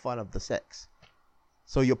relief or fun of the sex.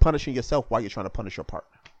 So you're punishing yourself while you're trying to punish your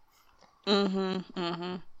partner.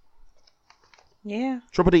 Yeah.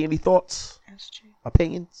 Triple D, any thoughts? That's true.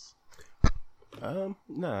 Opinions? No,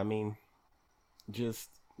 I mean, just,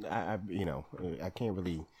 I can't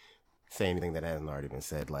really say anything that hasn't already been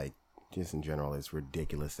said. Like, just in general, it's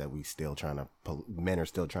ridiculous that men are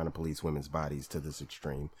still trying to police women's bodies to this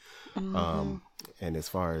extreme. And as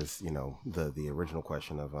far as, the original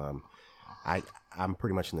question of, I'm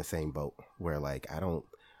pretty much in the same boat where, like, I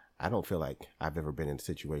don't feel like I've ever been in a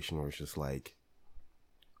situation where it's just like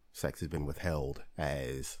sex has been withheld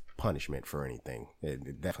as punishment for anything.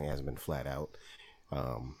 It definitely hasn't been flat out.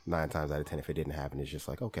 9 times out of 10, if it didn't happen, it's just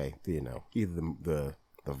like, okay, either the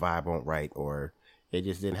vibe won't right or it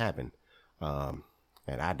just didn't happen. And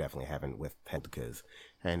I definitely haven't withheld because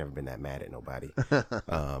I ain't never been that mad at nobody.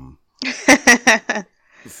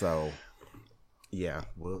 So yeah,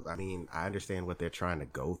 well, I mean, I understand what they're trying to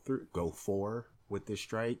go for with this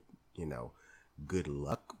strike. Good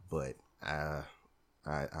luck, but I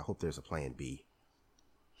hope there's a plan B.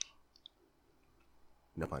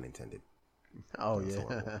 No pun intended. Oh, That's yeah.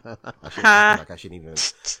 horrible. I feel like I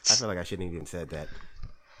shouldn't even said that.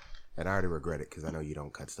 And I already regret it because I know you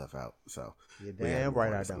don't cut stuff out. So You're damn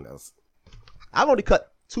right I don't. don't. I've only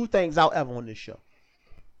cut 2 things out ever on this show.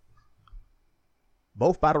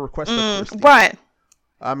 Both by the request of Christy. What?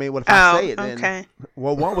 I mean, if I say it, then okay.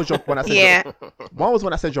 Well, one was when I said one was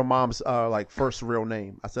when I said your mom's like first real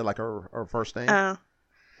name. I said like her first name. Oh.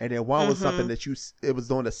 And then one was something that it was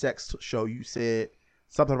during the sex show. You said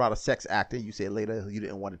something about a sex act, and you said later you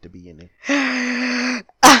didn't want it to be in there.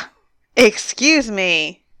 Excuse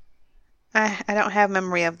me. I don't have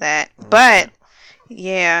memory of that. But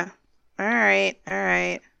yeah. All right.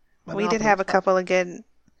 But We no, did have a couple of good.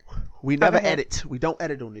 We never ahead. edit. We don't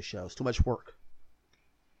edit on this show. It's too much work.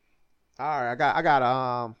 All right, I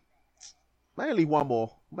got mainly one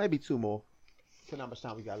more, maybe 2 more. I don't know how much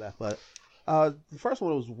time we got left, but the first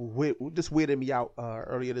one was just weirded me out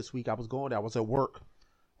earlier this week. I was at work,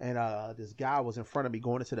 and this guy was in front of me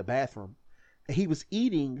going into the bathroom, and he was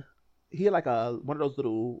eating. He had like one of those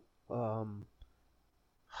little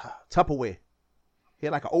Tupperware. He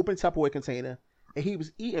had like an open Tupperware container, and he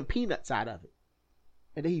was eating peanuts out of it.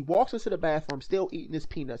 And then he walks into the bathroom, still eating his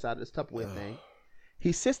peanuts out of this Tupperware thing.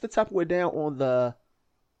 He sits the Tupperware down on the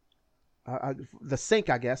sink,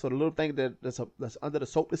 I guess, or the little thing that's under the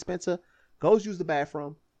soap dispenser. Goes use the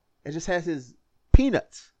bathroom, and just has his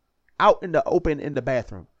peanuts out in the open in the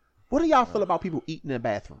bathroom. What do y'all feel about people eating in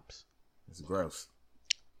bathrooms? It's gross.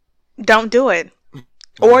 Don't do it.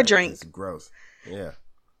 Or drink. It's gross. Yeah.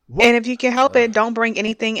 And if you can help it, don't bring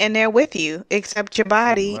anything in there with you except your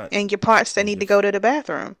body and your parts that need to go to the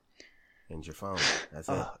bathroom. And your phone. That's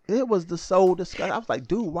it. It was so disgusting. I was like,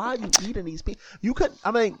 dude, why are you eating these people? You couldn't.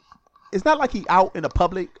 I mean, it's not like he out in the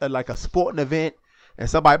public, like a sporting event, and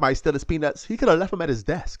somebody might steal his peanuts. He could have left them at his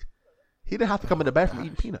desk. He didn't have to come in the bathroom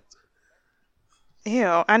eating peanuts.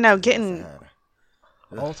 Ew, I know, getting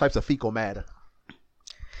all types of fecal matter.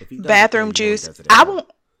 Bathroom juice. I won't.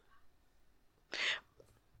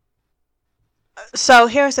 So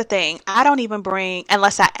here's the thing. I don't even bring,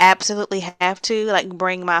 unless I absolutely have to, like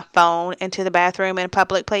bring my phone into the bathroom in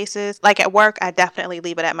public places. Like at work, I definitely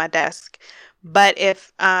leave it at my desk. But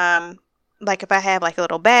if if I have like a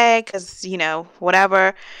little bag, because,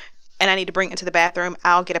 whatever, and I need to bring it into the bathroom,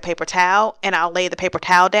 I'll get a paper towel and I'll lay the paper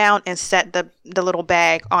towel down and set the little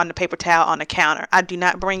bag on the paper towel on the counter. I do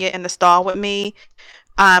not bring it in the stall with me.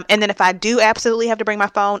 And then if I do absolutely have to bring my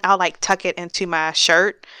phone, I'll like tuck it into my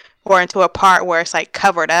shirt or into a part where it's like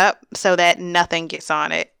covered up so that nothing gets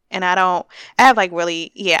on it. And I don't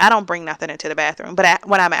bring nothing into the bathroom. But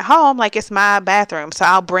when I'm at home, like it's my bathroom. So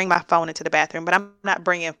I'll bring my phone into the bathroom. But I'm not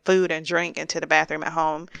bringing food and drink into the bathroom at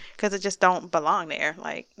home because it just don't belong there.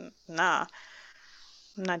 Like, nah,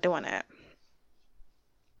 I'm not doing that.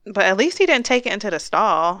 But at least he didn't take it into the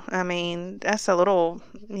stall. I mean, that's a little,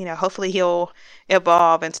 hopefully he'll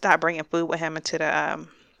evolve and stop bringing food with him into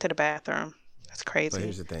the bathroom. That's crazy. But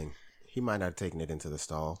here's the thing. He might not have taken it into the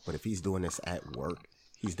stall, but if he's doing this at work,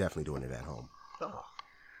 he's definitely doing it at home. Oh.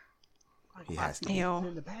 He has to.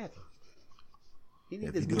 In the bathroom. If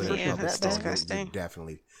you're doing it in a public that's stall, disgusting. you're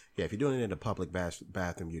definitely. Yeah, if you're doing it in a public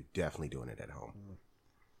bathroom, you're definitely doing it at home.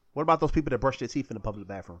 What about those people that brush their teeth in the public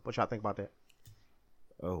bathroom? What y'all think about that?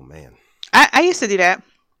 Oh, man. I used to do that.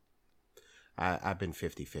 I've been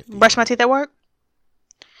 50-50. Brush my teeth at work?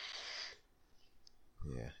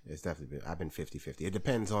 Yeah, it's definitely been. I've been 50-50. It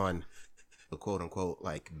depends on the quote unquote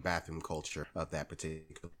like bathroom culture of that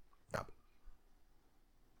particular job.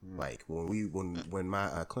 Like when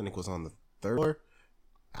my clinic was on the third floor,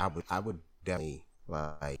 I would definitely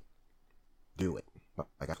like do it. Like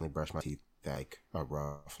I definitely brush my teeth like a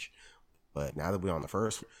rough. But now that we're on the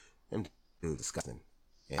first floor, and it's disgusting.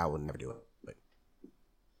 And I would never do it. But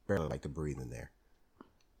barely like to breathe in there.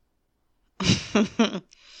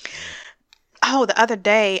 Oh, the other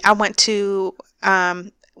day I went to,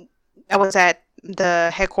 I was at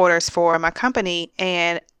the headquarters for my company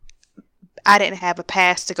and I didn't have a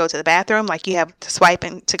pass to go to the bathroom. Like you have to swipe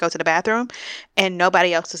in to go to the bathroom and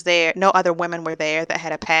nobody else was there. No other women were there that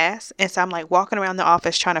had a pass. And so I'm like walking around the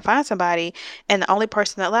office trying to find somebody. And the only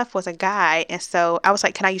person that left was a guy. And so I was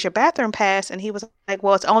like, can I use your bathroom pass? And he was like,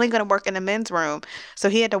 well, it's only going to work in the men's room. So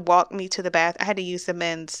he had to walk me to the I had to use the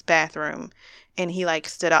men's bathroom. And he like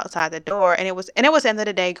stood outside the door and it was the end of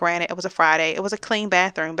the day. Granted, it was a Friday. It was a clean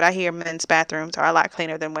bathroom, but I hear men's bathrooms are a lot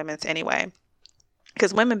cleaner than women's anyway.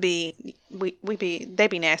 Because women they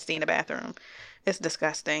be nasty in the bathroom. It's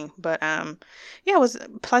disgusting. But yeah, I was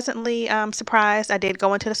pleasantly surprised. I did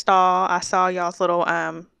go into the stall. I saw y'all's little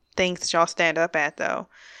things that y'all stand up at though.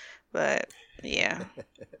 But yeah,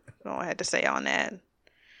 that's all I had to say on that.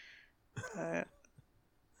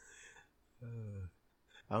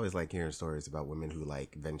 I always like hearing stories about women who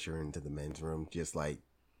like venture into the men's room, just like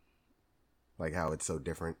how it's so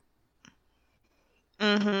different.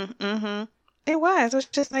 It was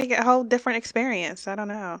just like a whole different experience. I don't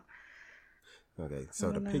know. Okay,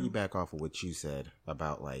 so to piggyback off of what you said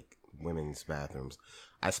about like women's bathrooms,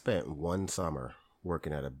 I spent one summer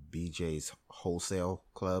working at a BJ's wholesale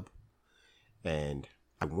club, and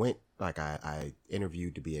I went I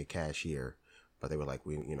interviewed to be a cashier, but they were like,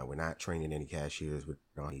 we're not training any cashiers, we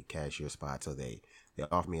don't need cashier spots, so they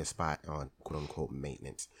offered me a spot on quote unquote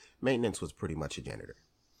maintenance. Maintenance was pretty much a janitor,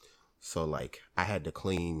 so like I had to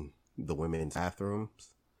clean the women's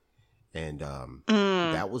bathrooms, and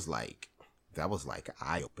that was like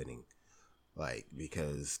eye opening, like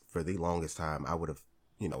because for the longest time I would have,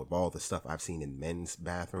 with all the stuff I've seen in men's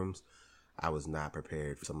bathrooms, I was not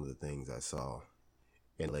prepared for some of the things I saw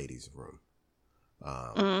in ladies' room.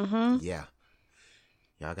 Yeah,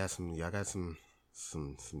 y'all got some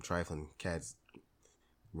trifling cats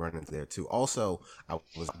running there too. Also, I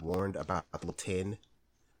was warned about a little tin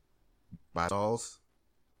bottles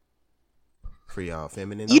for y'all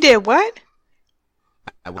feminine. You did what?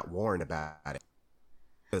 I got warned about it.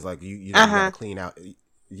 because like you gotta clean out.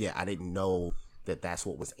 Yeah, I didn't know that that's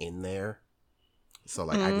what was in there. So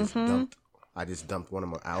like I just dumped one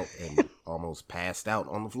of them out and almost passed out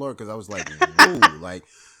on the floor because I was like, whoa, like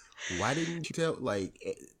why didn't you tell? Like,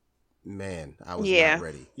 man, I was not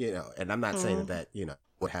ready, And I'm not saying that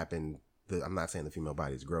what happened. I'm not saying the female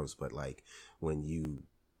body is gross, but like when you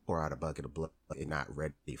pour out a bucket of blood, it's not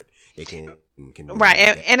ready. It can right,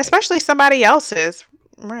 and especially somebody else's.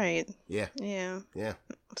 Right. Yeah.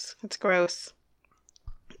 It's gross.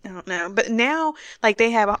 I don't know, but now like they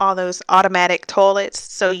have all those automatic toilets,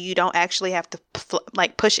 so you don't actually have to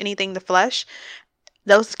like push anything to flush.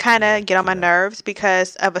 Those kind of get on my nerves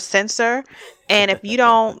because of a sensor, and if you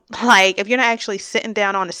don't if you're not actually sitting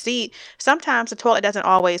down on the seat, sometimes the toilet doesn't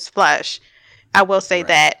always flush. I will say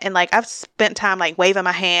that, and like I've spent time like waving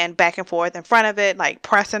my hand back and forth in front of it, like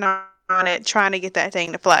pressing on it, trying to get that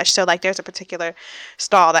thing to flush. So like there's a particular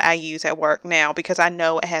stall that I use at work now because I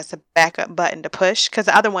know it has a backup button to push because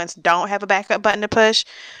the other ones don't have a backup button to push.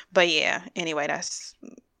 But yeah, anyway, that's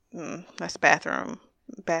bathroom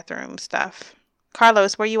stuff.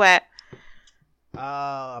 Carlos, where you at?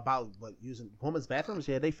 About what, using women's bathrooms?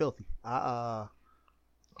 Yeah, they filthy.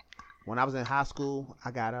 When I was in high school,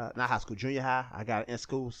 I got junior high, I got an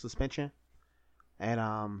in-school suspension.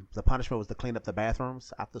 And the punishment was to clean up the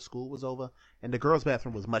bathrooms after school was over. And the girls'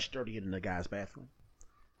 bathroom was much dirtier than the guys' bathroom.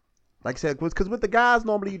 Like I said, because with the guys,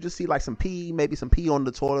 normally you just see like maybe some pee on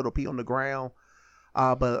the toilet or pee on the ground.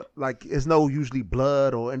 But like there's no usually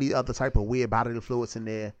blood or any other type of weird bodily fluids in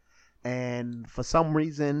there. And for some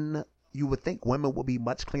reason, you would think women would be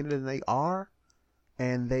much cleaner than they are.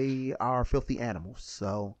 And they are filthy animals.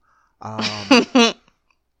 So...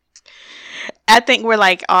 I think we're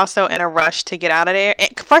like also in a rush to get out of there.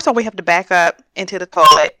 First of all, we have to back up into the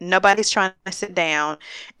toilet. Nobody's trying to sit down,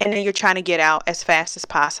 and then you're trying to get out as fast as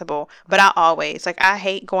possible. But I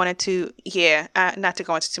hate going into not to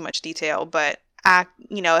go into too much detail, but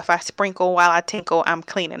if I sprinkle while I tinkle, I'm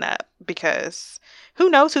cleaning up because who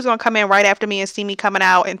knows who's gonna come in right after me and see me coming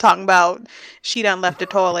out and talking about she done left the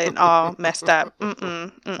toilet all messed up. That's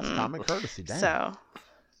common courtesy, damn. So.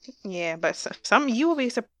 Yeah, but some you will be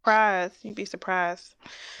surprised. You'd be surprised.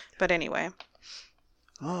 But anyway.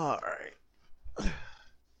 All right.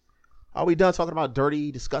 Are we done talking about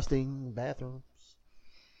dirty, disgusting bathrooms?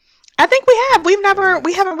 I think we have.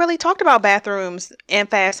 We haven't really talked about bathrooms and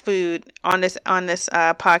fast food on this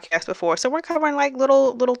podcast before. So we're covering like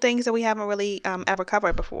little things that we haven't really ever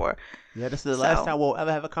covered before. Yeah, this is the last time we'll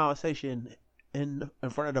ever have a conversation in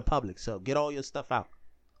front of the public. So get all your stuff out.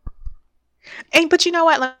 But you know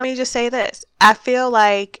what? Let me just say this. I feel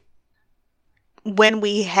like when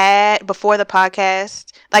we had before the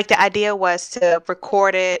podcast, like the idea was to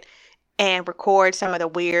record it and record some of the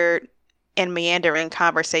weird and meandering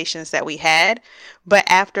conversations that we had. But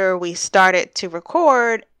after we started to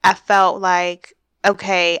record, I felt like,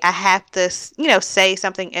 okay, I have to, say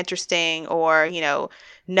something interesting or,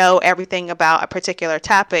 know everything about a particular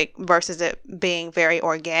topic versus it being very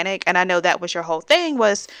organic. And I know that was your whole thing,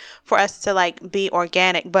 was for us to like be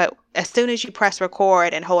organic. But as soon as you press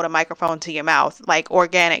record and hold a microphone to your mouth, like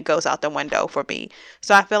organic goes out the window for me.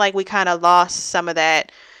 So I feel like we kind of lost some of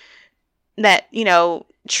that,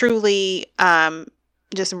 truly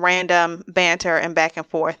just random banter and back and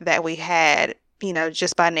forth that we had,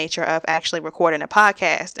 just by nature of actually recording a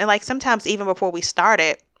podcast. And like sometimes even before we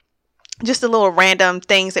started, just the little random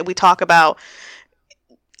things that we talk about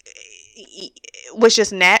was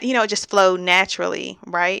just just flowed naturally,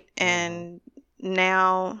 right? And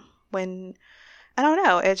now when I don't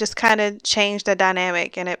know, it just kind of changed the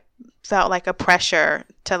dynamic, and it felt like a pressure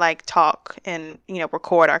to like talk and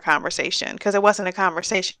record our conversation, because it wasn't a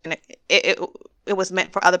conversation. It was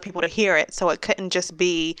meant for other people to hear it, so it couldn't just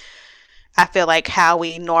be, I feel like, how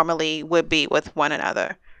we normally would be with one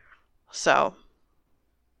another. So.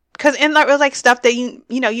 Because it was like stuff that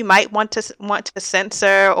you might want to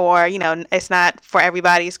censor, or it's not for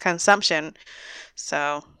everybody's consumption.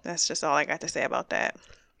 So that's just all I got to say about that.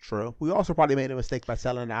 True. We also probably made a mistake by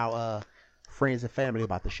telling our friends and family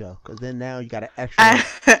about the show, because then now you got an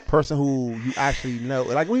extra person who you actually know.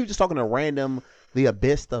 Like we were just talking to the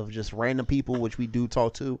abyss of just random people, which we do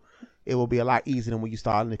talk to. It will be a lot easier than when you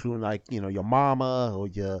start including like your mama or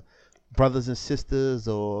your brothers and sisters,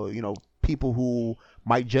 or people who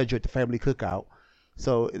might judge you at the family cookout.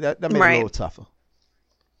 So that made it a little tougher.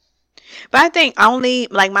 But I think only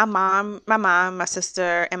like my mom, my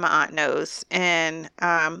sister, and my aunt knows, and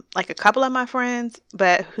like a couple of my friends,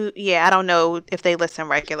 but I don't know if they listen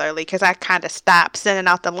regularly, because I kind of stopped sending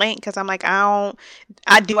out the link, because I'm like, I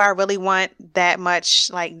really want that much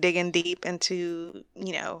like digging deep into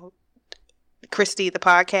Christy the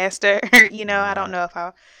podcaster. I don't know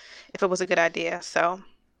if it was a good idea. So,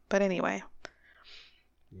 but anyway.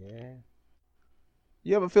 Yeah.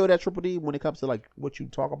 You ever feel that, Triple D, when it comes to like what you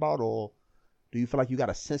talk about, or do you feel like you got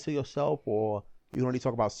to censor yourself, or you only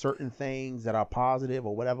talk about certain things that are positive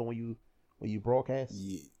or whatever when you broadcast?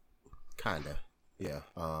 Yeah, kinda. Yeah.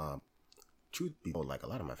 Truth be told, like a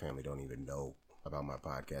lot of my family don't even know about my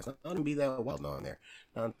podcast. I don't even be that wild on there.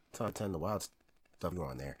 Not ton the wild stuff you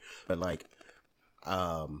on there, but like,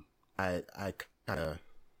 I kind of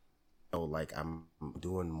know like I'm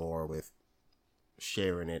doing more with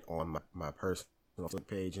sharing it on my personal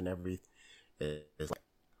page and everything. It's like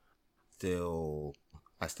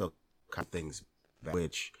I still kind of things back,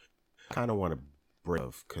 which I kind of want to break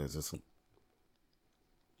of, because it's like,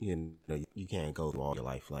 you can't go through all your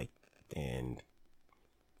life like, and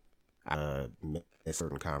I met a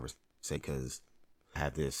certain conversation because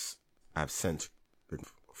I've censored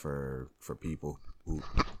for people who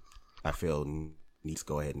I feel need to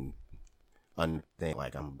go ahead and understand,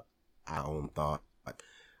 like I own thought,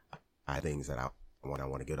 I have things that I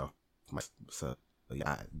want to get off my, so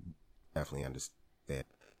yeah, I definitely understand.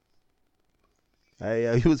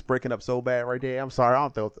 Hey, he was breaking up so bad right there. I'm sorry, I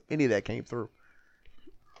don't think any of that came through.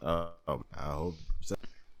 I hope so.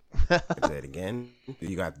 Say it again.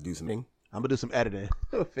 You got to do something. I'm gonna do some editing.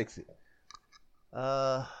 We'll fix it.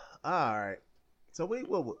 All right. So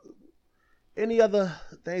any other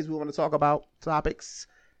things we want to talk about? Topics?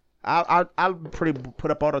 I'll pretty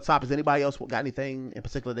put up all the topics. Anybody else got anything in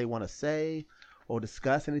particular they want to say or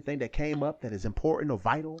discuss? Anything that came up that is important or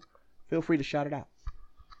vital? Feel free to shout it out.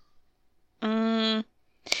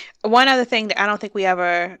 One other thing that I don't think we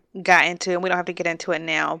ever got into, and we don't have to get into it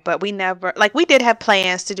now, but we did have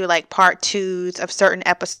plans to do like part 2s of certain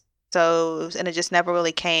episodes, and it just never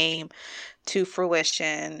really came to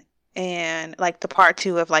fruition. And like the part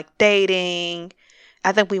 2 of like dating,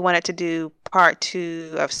 I think we wanted to do part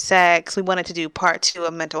 2 of sex. We wanted to do part 2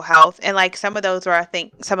 of mental health. And like some of those were, I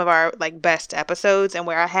think, some of our like best episodes and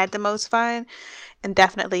where I had the most fun. And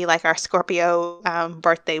definitely like our Scorpio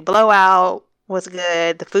birthday blowout was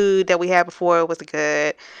good. The food that we had before was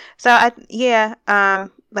good. So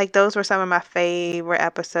like those were some of my favorite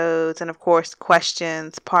episodes. And of course,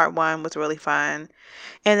 questions part 1 was really fun.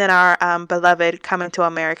 And then our beloved Coming to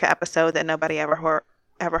America episode that nobody ever heard.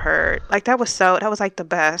 Like that was like the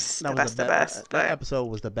best. The best. That episode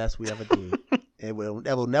was the best we ever did. That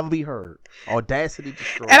will never be heard. Audacity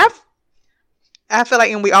destroyed. And I feel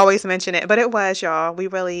like, and we always mention it, but it was, y'all. We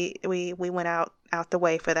really we went out the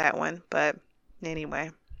way for that one. But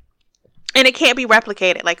anyway, and it can't be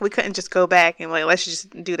replicated. Like we couldn't just go back and like let's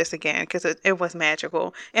just do this again, because it was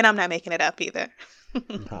magical. And I'm not making it up either.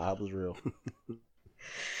 Nah, it was real.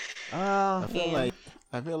 I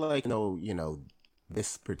feel like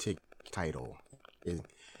this particular title is,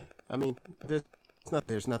 I mean,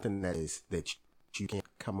 there's nothing that you can't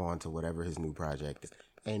come on to whatever his new project is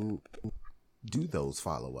and do those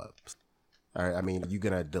follow-ups. All right, I mean, you're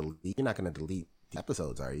not gonna delete the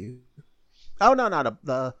episodes, are you? Oh no,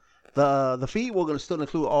 the feed we're gonna still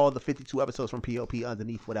include all the 52 episodes from POP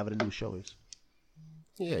underneath whatever the new show is.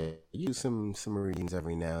 Yeah, use some readings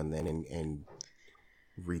every now and then and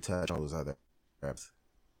retouch all those other episodes.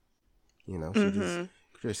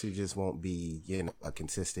 Chrissy just won't be a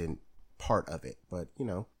consistent part of it, but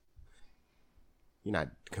you're not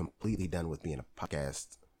completely done with being a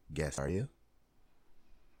podcast guest, are you?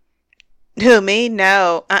 Who, me?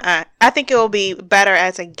 No. I think it will be better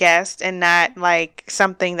as a guest and not like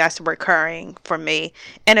something that's recurring for me.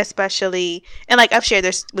 And especially, and like I've shared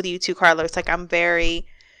this with you too, Carlos, like I'm very,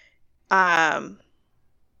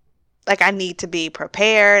 like I need to be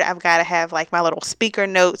prepared. I've got to have like my little speaker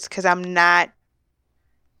notes because I'm not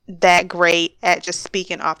that great at just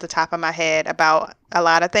speaking off the top of my head about a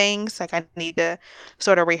lot of things. Like I need to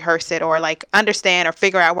sort of rehearse it or like understand or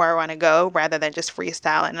figure out where I want to go rather than just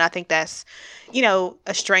freestyling. And I think that's, a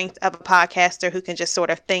strength of a podcaster who can just sort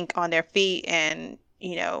of think on their feet and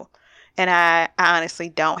I honestly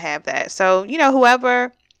don't have that. So,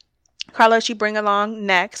 whoever Carlos you bring along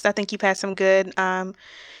next, I think you've had some good,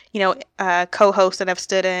 co-hosts that have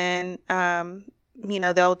stood in,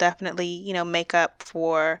 they'll definitely, make up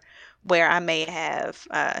for where I may have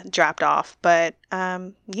dropped off. But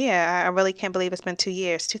I really can't believe it's been 2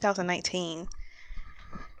 years, 2019.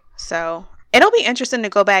 So it'll be interesting to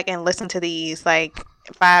go back and listen to these like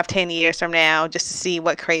 5-10 years from now just to see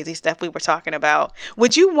what crazy stuff we were talking about.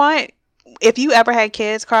 Would you want, if you ever had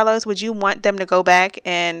kids, Carlos, would you want them to go back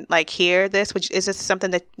and like hear this? Is this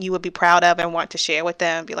something that you would be proud of and want to share with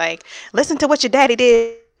them? Be like, listen to what your daddy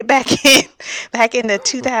did back in back in the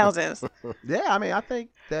 2000s. Yeah, I mean, I think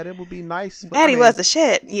that it would be nice. I Daddy mean, was the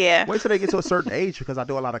shit. Yeah. wait till they get to a certain age because I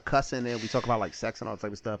do a lot of cussing and we talk about like sex and all that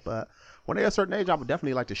type of stuff. But when they're a certain age, I would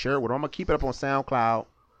definitely like to share it with them. I'm gonna keep it up on SoundCloud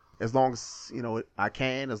as long as I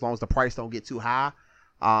can, as long as the price don't get too high.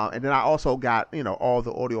 And then I also got all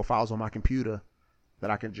the audio files on my computer that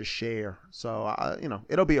I can just share. So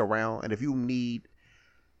it'll be around. And if you need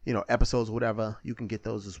episodes or whatever, you can get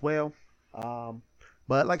those as well.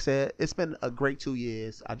 But like I said, it's been a great 2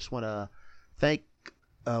 years. I just want to thank.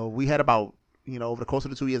 We had about over the course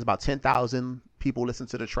of the 2 years about 10,000 people listen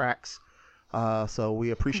to the tracks. So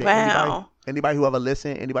we appreciate Wow. anybody who ever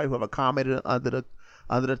listened, anybody who ever commented under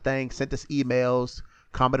the thing, sent us emails,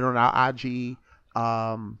 commented on our IG.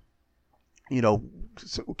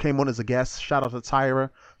 Came on as a guest. Shout out to Tyra.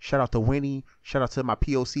 Shout out to Winnie. Shout out to my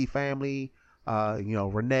POC family.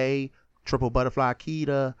 Renee, Triple Butterfly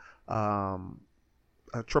Keita,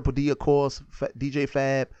 Triple D, of course, DJ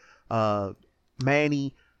Fab,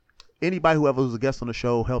 Manny. Anybody who ever was a guest on the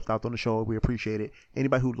show, helped out on the show, we appreciate it.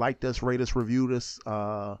 Anybody who liked us, rated us, reviewed us,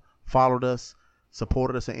 followed us,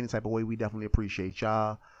 supported us in any type of way, we definitely appreciate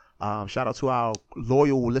y'all. Shout out to our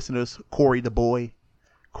loyal listeners, Corey the boy,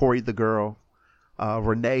 Corey the girl,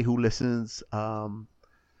 Renee who listens,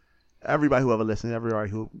 everybody who ever listened, everybody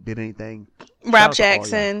who did anything. Rob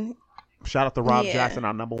Jackson. Shout out to Rob Yeah. Jackson,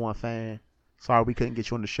 our #1 fan. Sorry we couldn't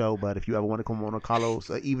get you on the show, but if you ever want to come on a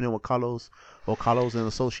Carlos, evening with Carlos or Carlos and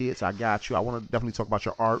Associates, I got you. I want to definitely talk about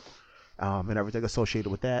your art and everything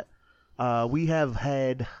associated with that. We have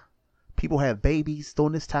had people have babies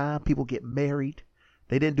during this time. People get married.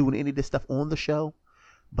 They didn't do any of this stuff on the show,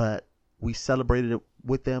 but we celebrated it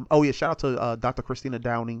with them. Oh yeah, shout out to Dr. Christina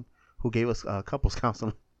Downing who gave us couples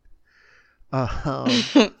counseling.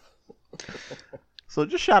 So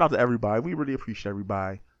just shout out to everybody. We really appreciate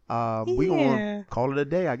everybody. We gonna call it a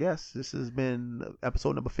day, I guess. This has been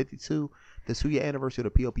episode number 52, the 2-year anniversary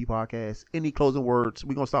of the POP podcast. Any closing words?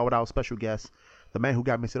 We're gonna start with our special guest, the man who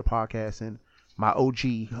got me to the podcast and my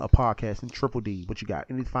OG podcast and Triple D. What you got?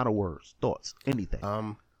 Any final words, thoughts,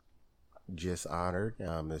 anything? Just honored.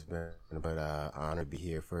 It's been an honor to be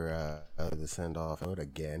here for the send off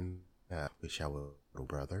again. Wish I were a little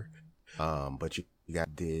brother. But you guys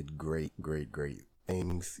did great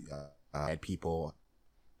things. Had people.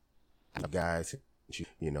 You guys,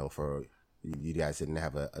 for you guys didn't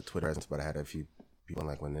have a Twitter presence, but I had a few people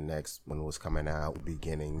like when the next one was coming out,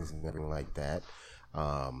 beginnings and everything like that.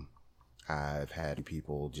 I've had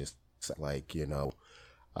people just like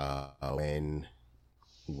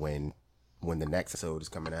when the next episode is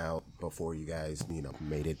coming out, before you guys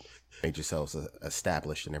made yourselves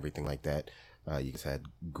established and everything like that. You guys had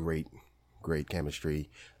great chemistry.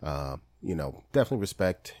 Definitely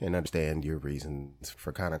respect and understand your reasons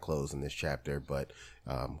for kind of closing this chapter, but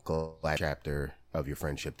glad chapter of your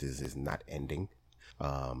friendship is not ending.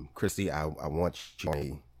 Christy, I want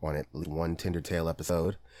you on at least one Tender Tale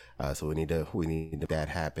episode, so we need to make that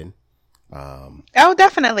happen. Oh,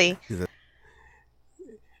 definitely.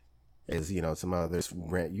 As some other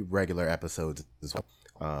regular episodes as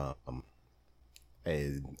well.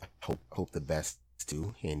 And hope the best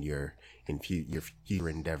too in your future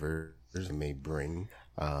endeavors may bring.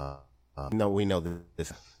 No, we know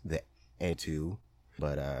this the end too,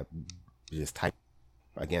 but just type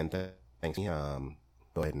again. Thanks.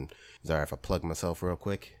 Go ahead and sorry if I plug myself real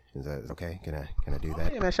quick. Is that okay? Can I do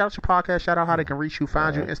that? Yeah, man. Shout out your podcast. Shout out how they can reach you,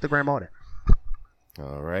 find you, Instagram, all that.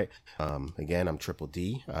 All right. Again, I'm Triple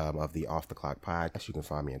D of the Off the Clock Podcast. You can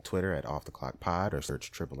find me on Twitter at Off the Clock Pod or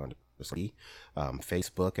search _D.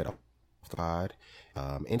 Facebook at Off the Pod.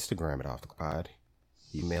 Instagram at Off the Pod.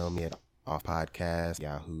 Email me at offpodcast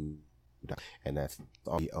Yahoo. And that's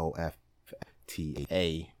OFTA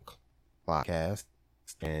podcast.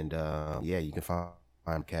 And you can find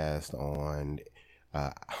podcast on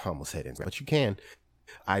I almost said Instagram, but you can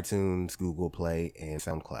iTunes, Google Play, and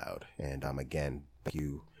SoundCloud. And again, thank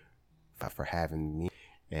you for having me,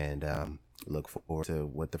 and look forward to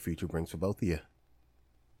what the future brings for both of you.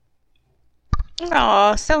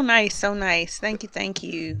 Oh, so nice. Thank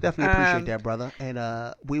you. Definitely appreciate that, brother.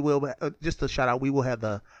 And we will just a shout out. We will have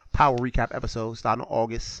the Power Recap episode starting in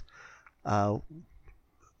August. I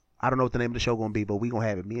don't know what the name of the show gonna be, but we gonna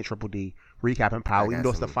have it. Me and Triple D recapping Power. Even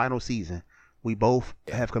though it's the final season, we both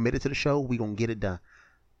have committed to the show. We gonna get it done.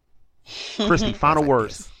 Christy, final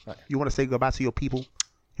words. You want to say goodbye to your people,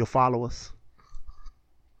 your followers?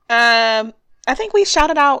 I think we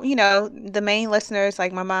shouted out, the main listeners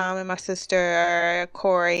like my mom and my sister,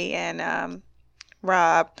 Corey and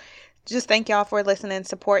Rob. Just thank y'all for listening,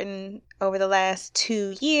 supporting over the last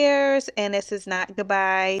 2 years. And this is not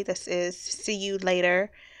goodbye. This is see you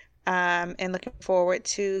later. And looking forward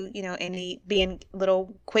to, any being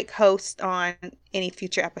little quick host on any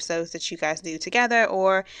future episodes that you guys do together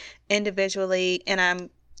or individually. And I'm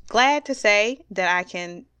glad to say that I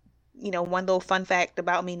can, one little fun fact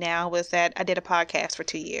about me now was that I did a podcast for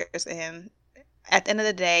 2 years, and at the end of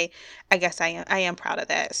the day, I guess I am proud of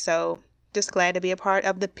that. So just glad to be a part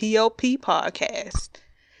of the POP podcast.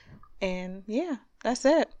 And yeah, that's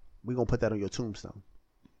it. We're going to put that on your tombstone.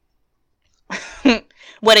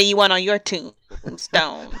 What do you want on your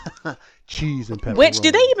tombstone? Cheese and pepperoni. Which,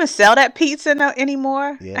 do they even sell that pizza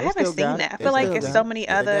anymore? Yeah, I they haven't still seen got that. I it. feel They like still there's got so it. many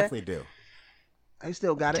Yeah, other. they definitely do. They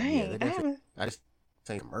still got it. Dang, Yeah, they I definitely. haven't. I just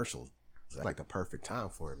think commercials. It's like the perfect time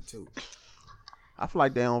for it too. I feel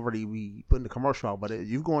like they don't really be putting the commercial out, but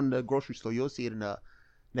you go in the grocery store, you'll see it in the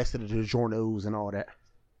next to the DiGiorno's and all that.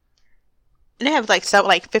 And they have like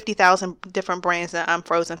 50,000 different brands of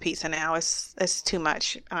frozen pizza now. It's too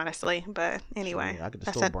much, honestly. But anyway, Yeah, I get the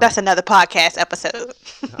that's store brand. that's another podcast episode.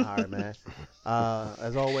 All right, man.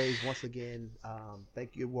 As always, once again,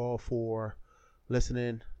 thank you all for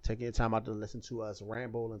listening, taking your time out to listen to us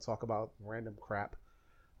ramble and talk about random crap.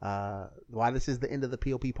 While this is the end of the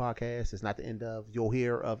POP podcast, it's not the end of you'll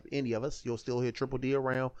hear of any of us. You'll still hear Triple D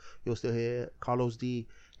around. You'll still hear Carlos D,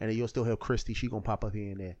 and then you'll still hear Christy. She gonna pop up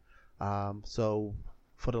here and there. So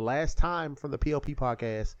for the last time from the POP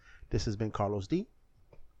podcast, this has been Carlos D.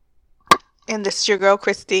 And this is your girl,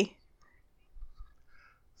 Christy.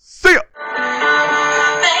 See ya.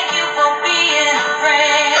 Thank you for being a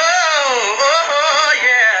friend. Oh,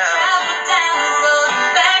 yeah. Travel down the road,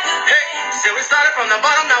 back again. Hey, so we started from the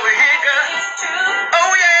bottom, now we're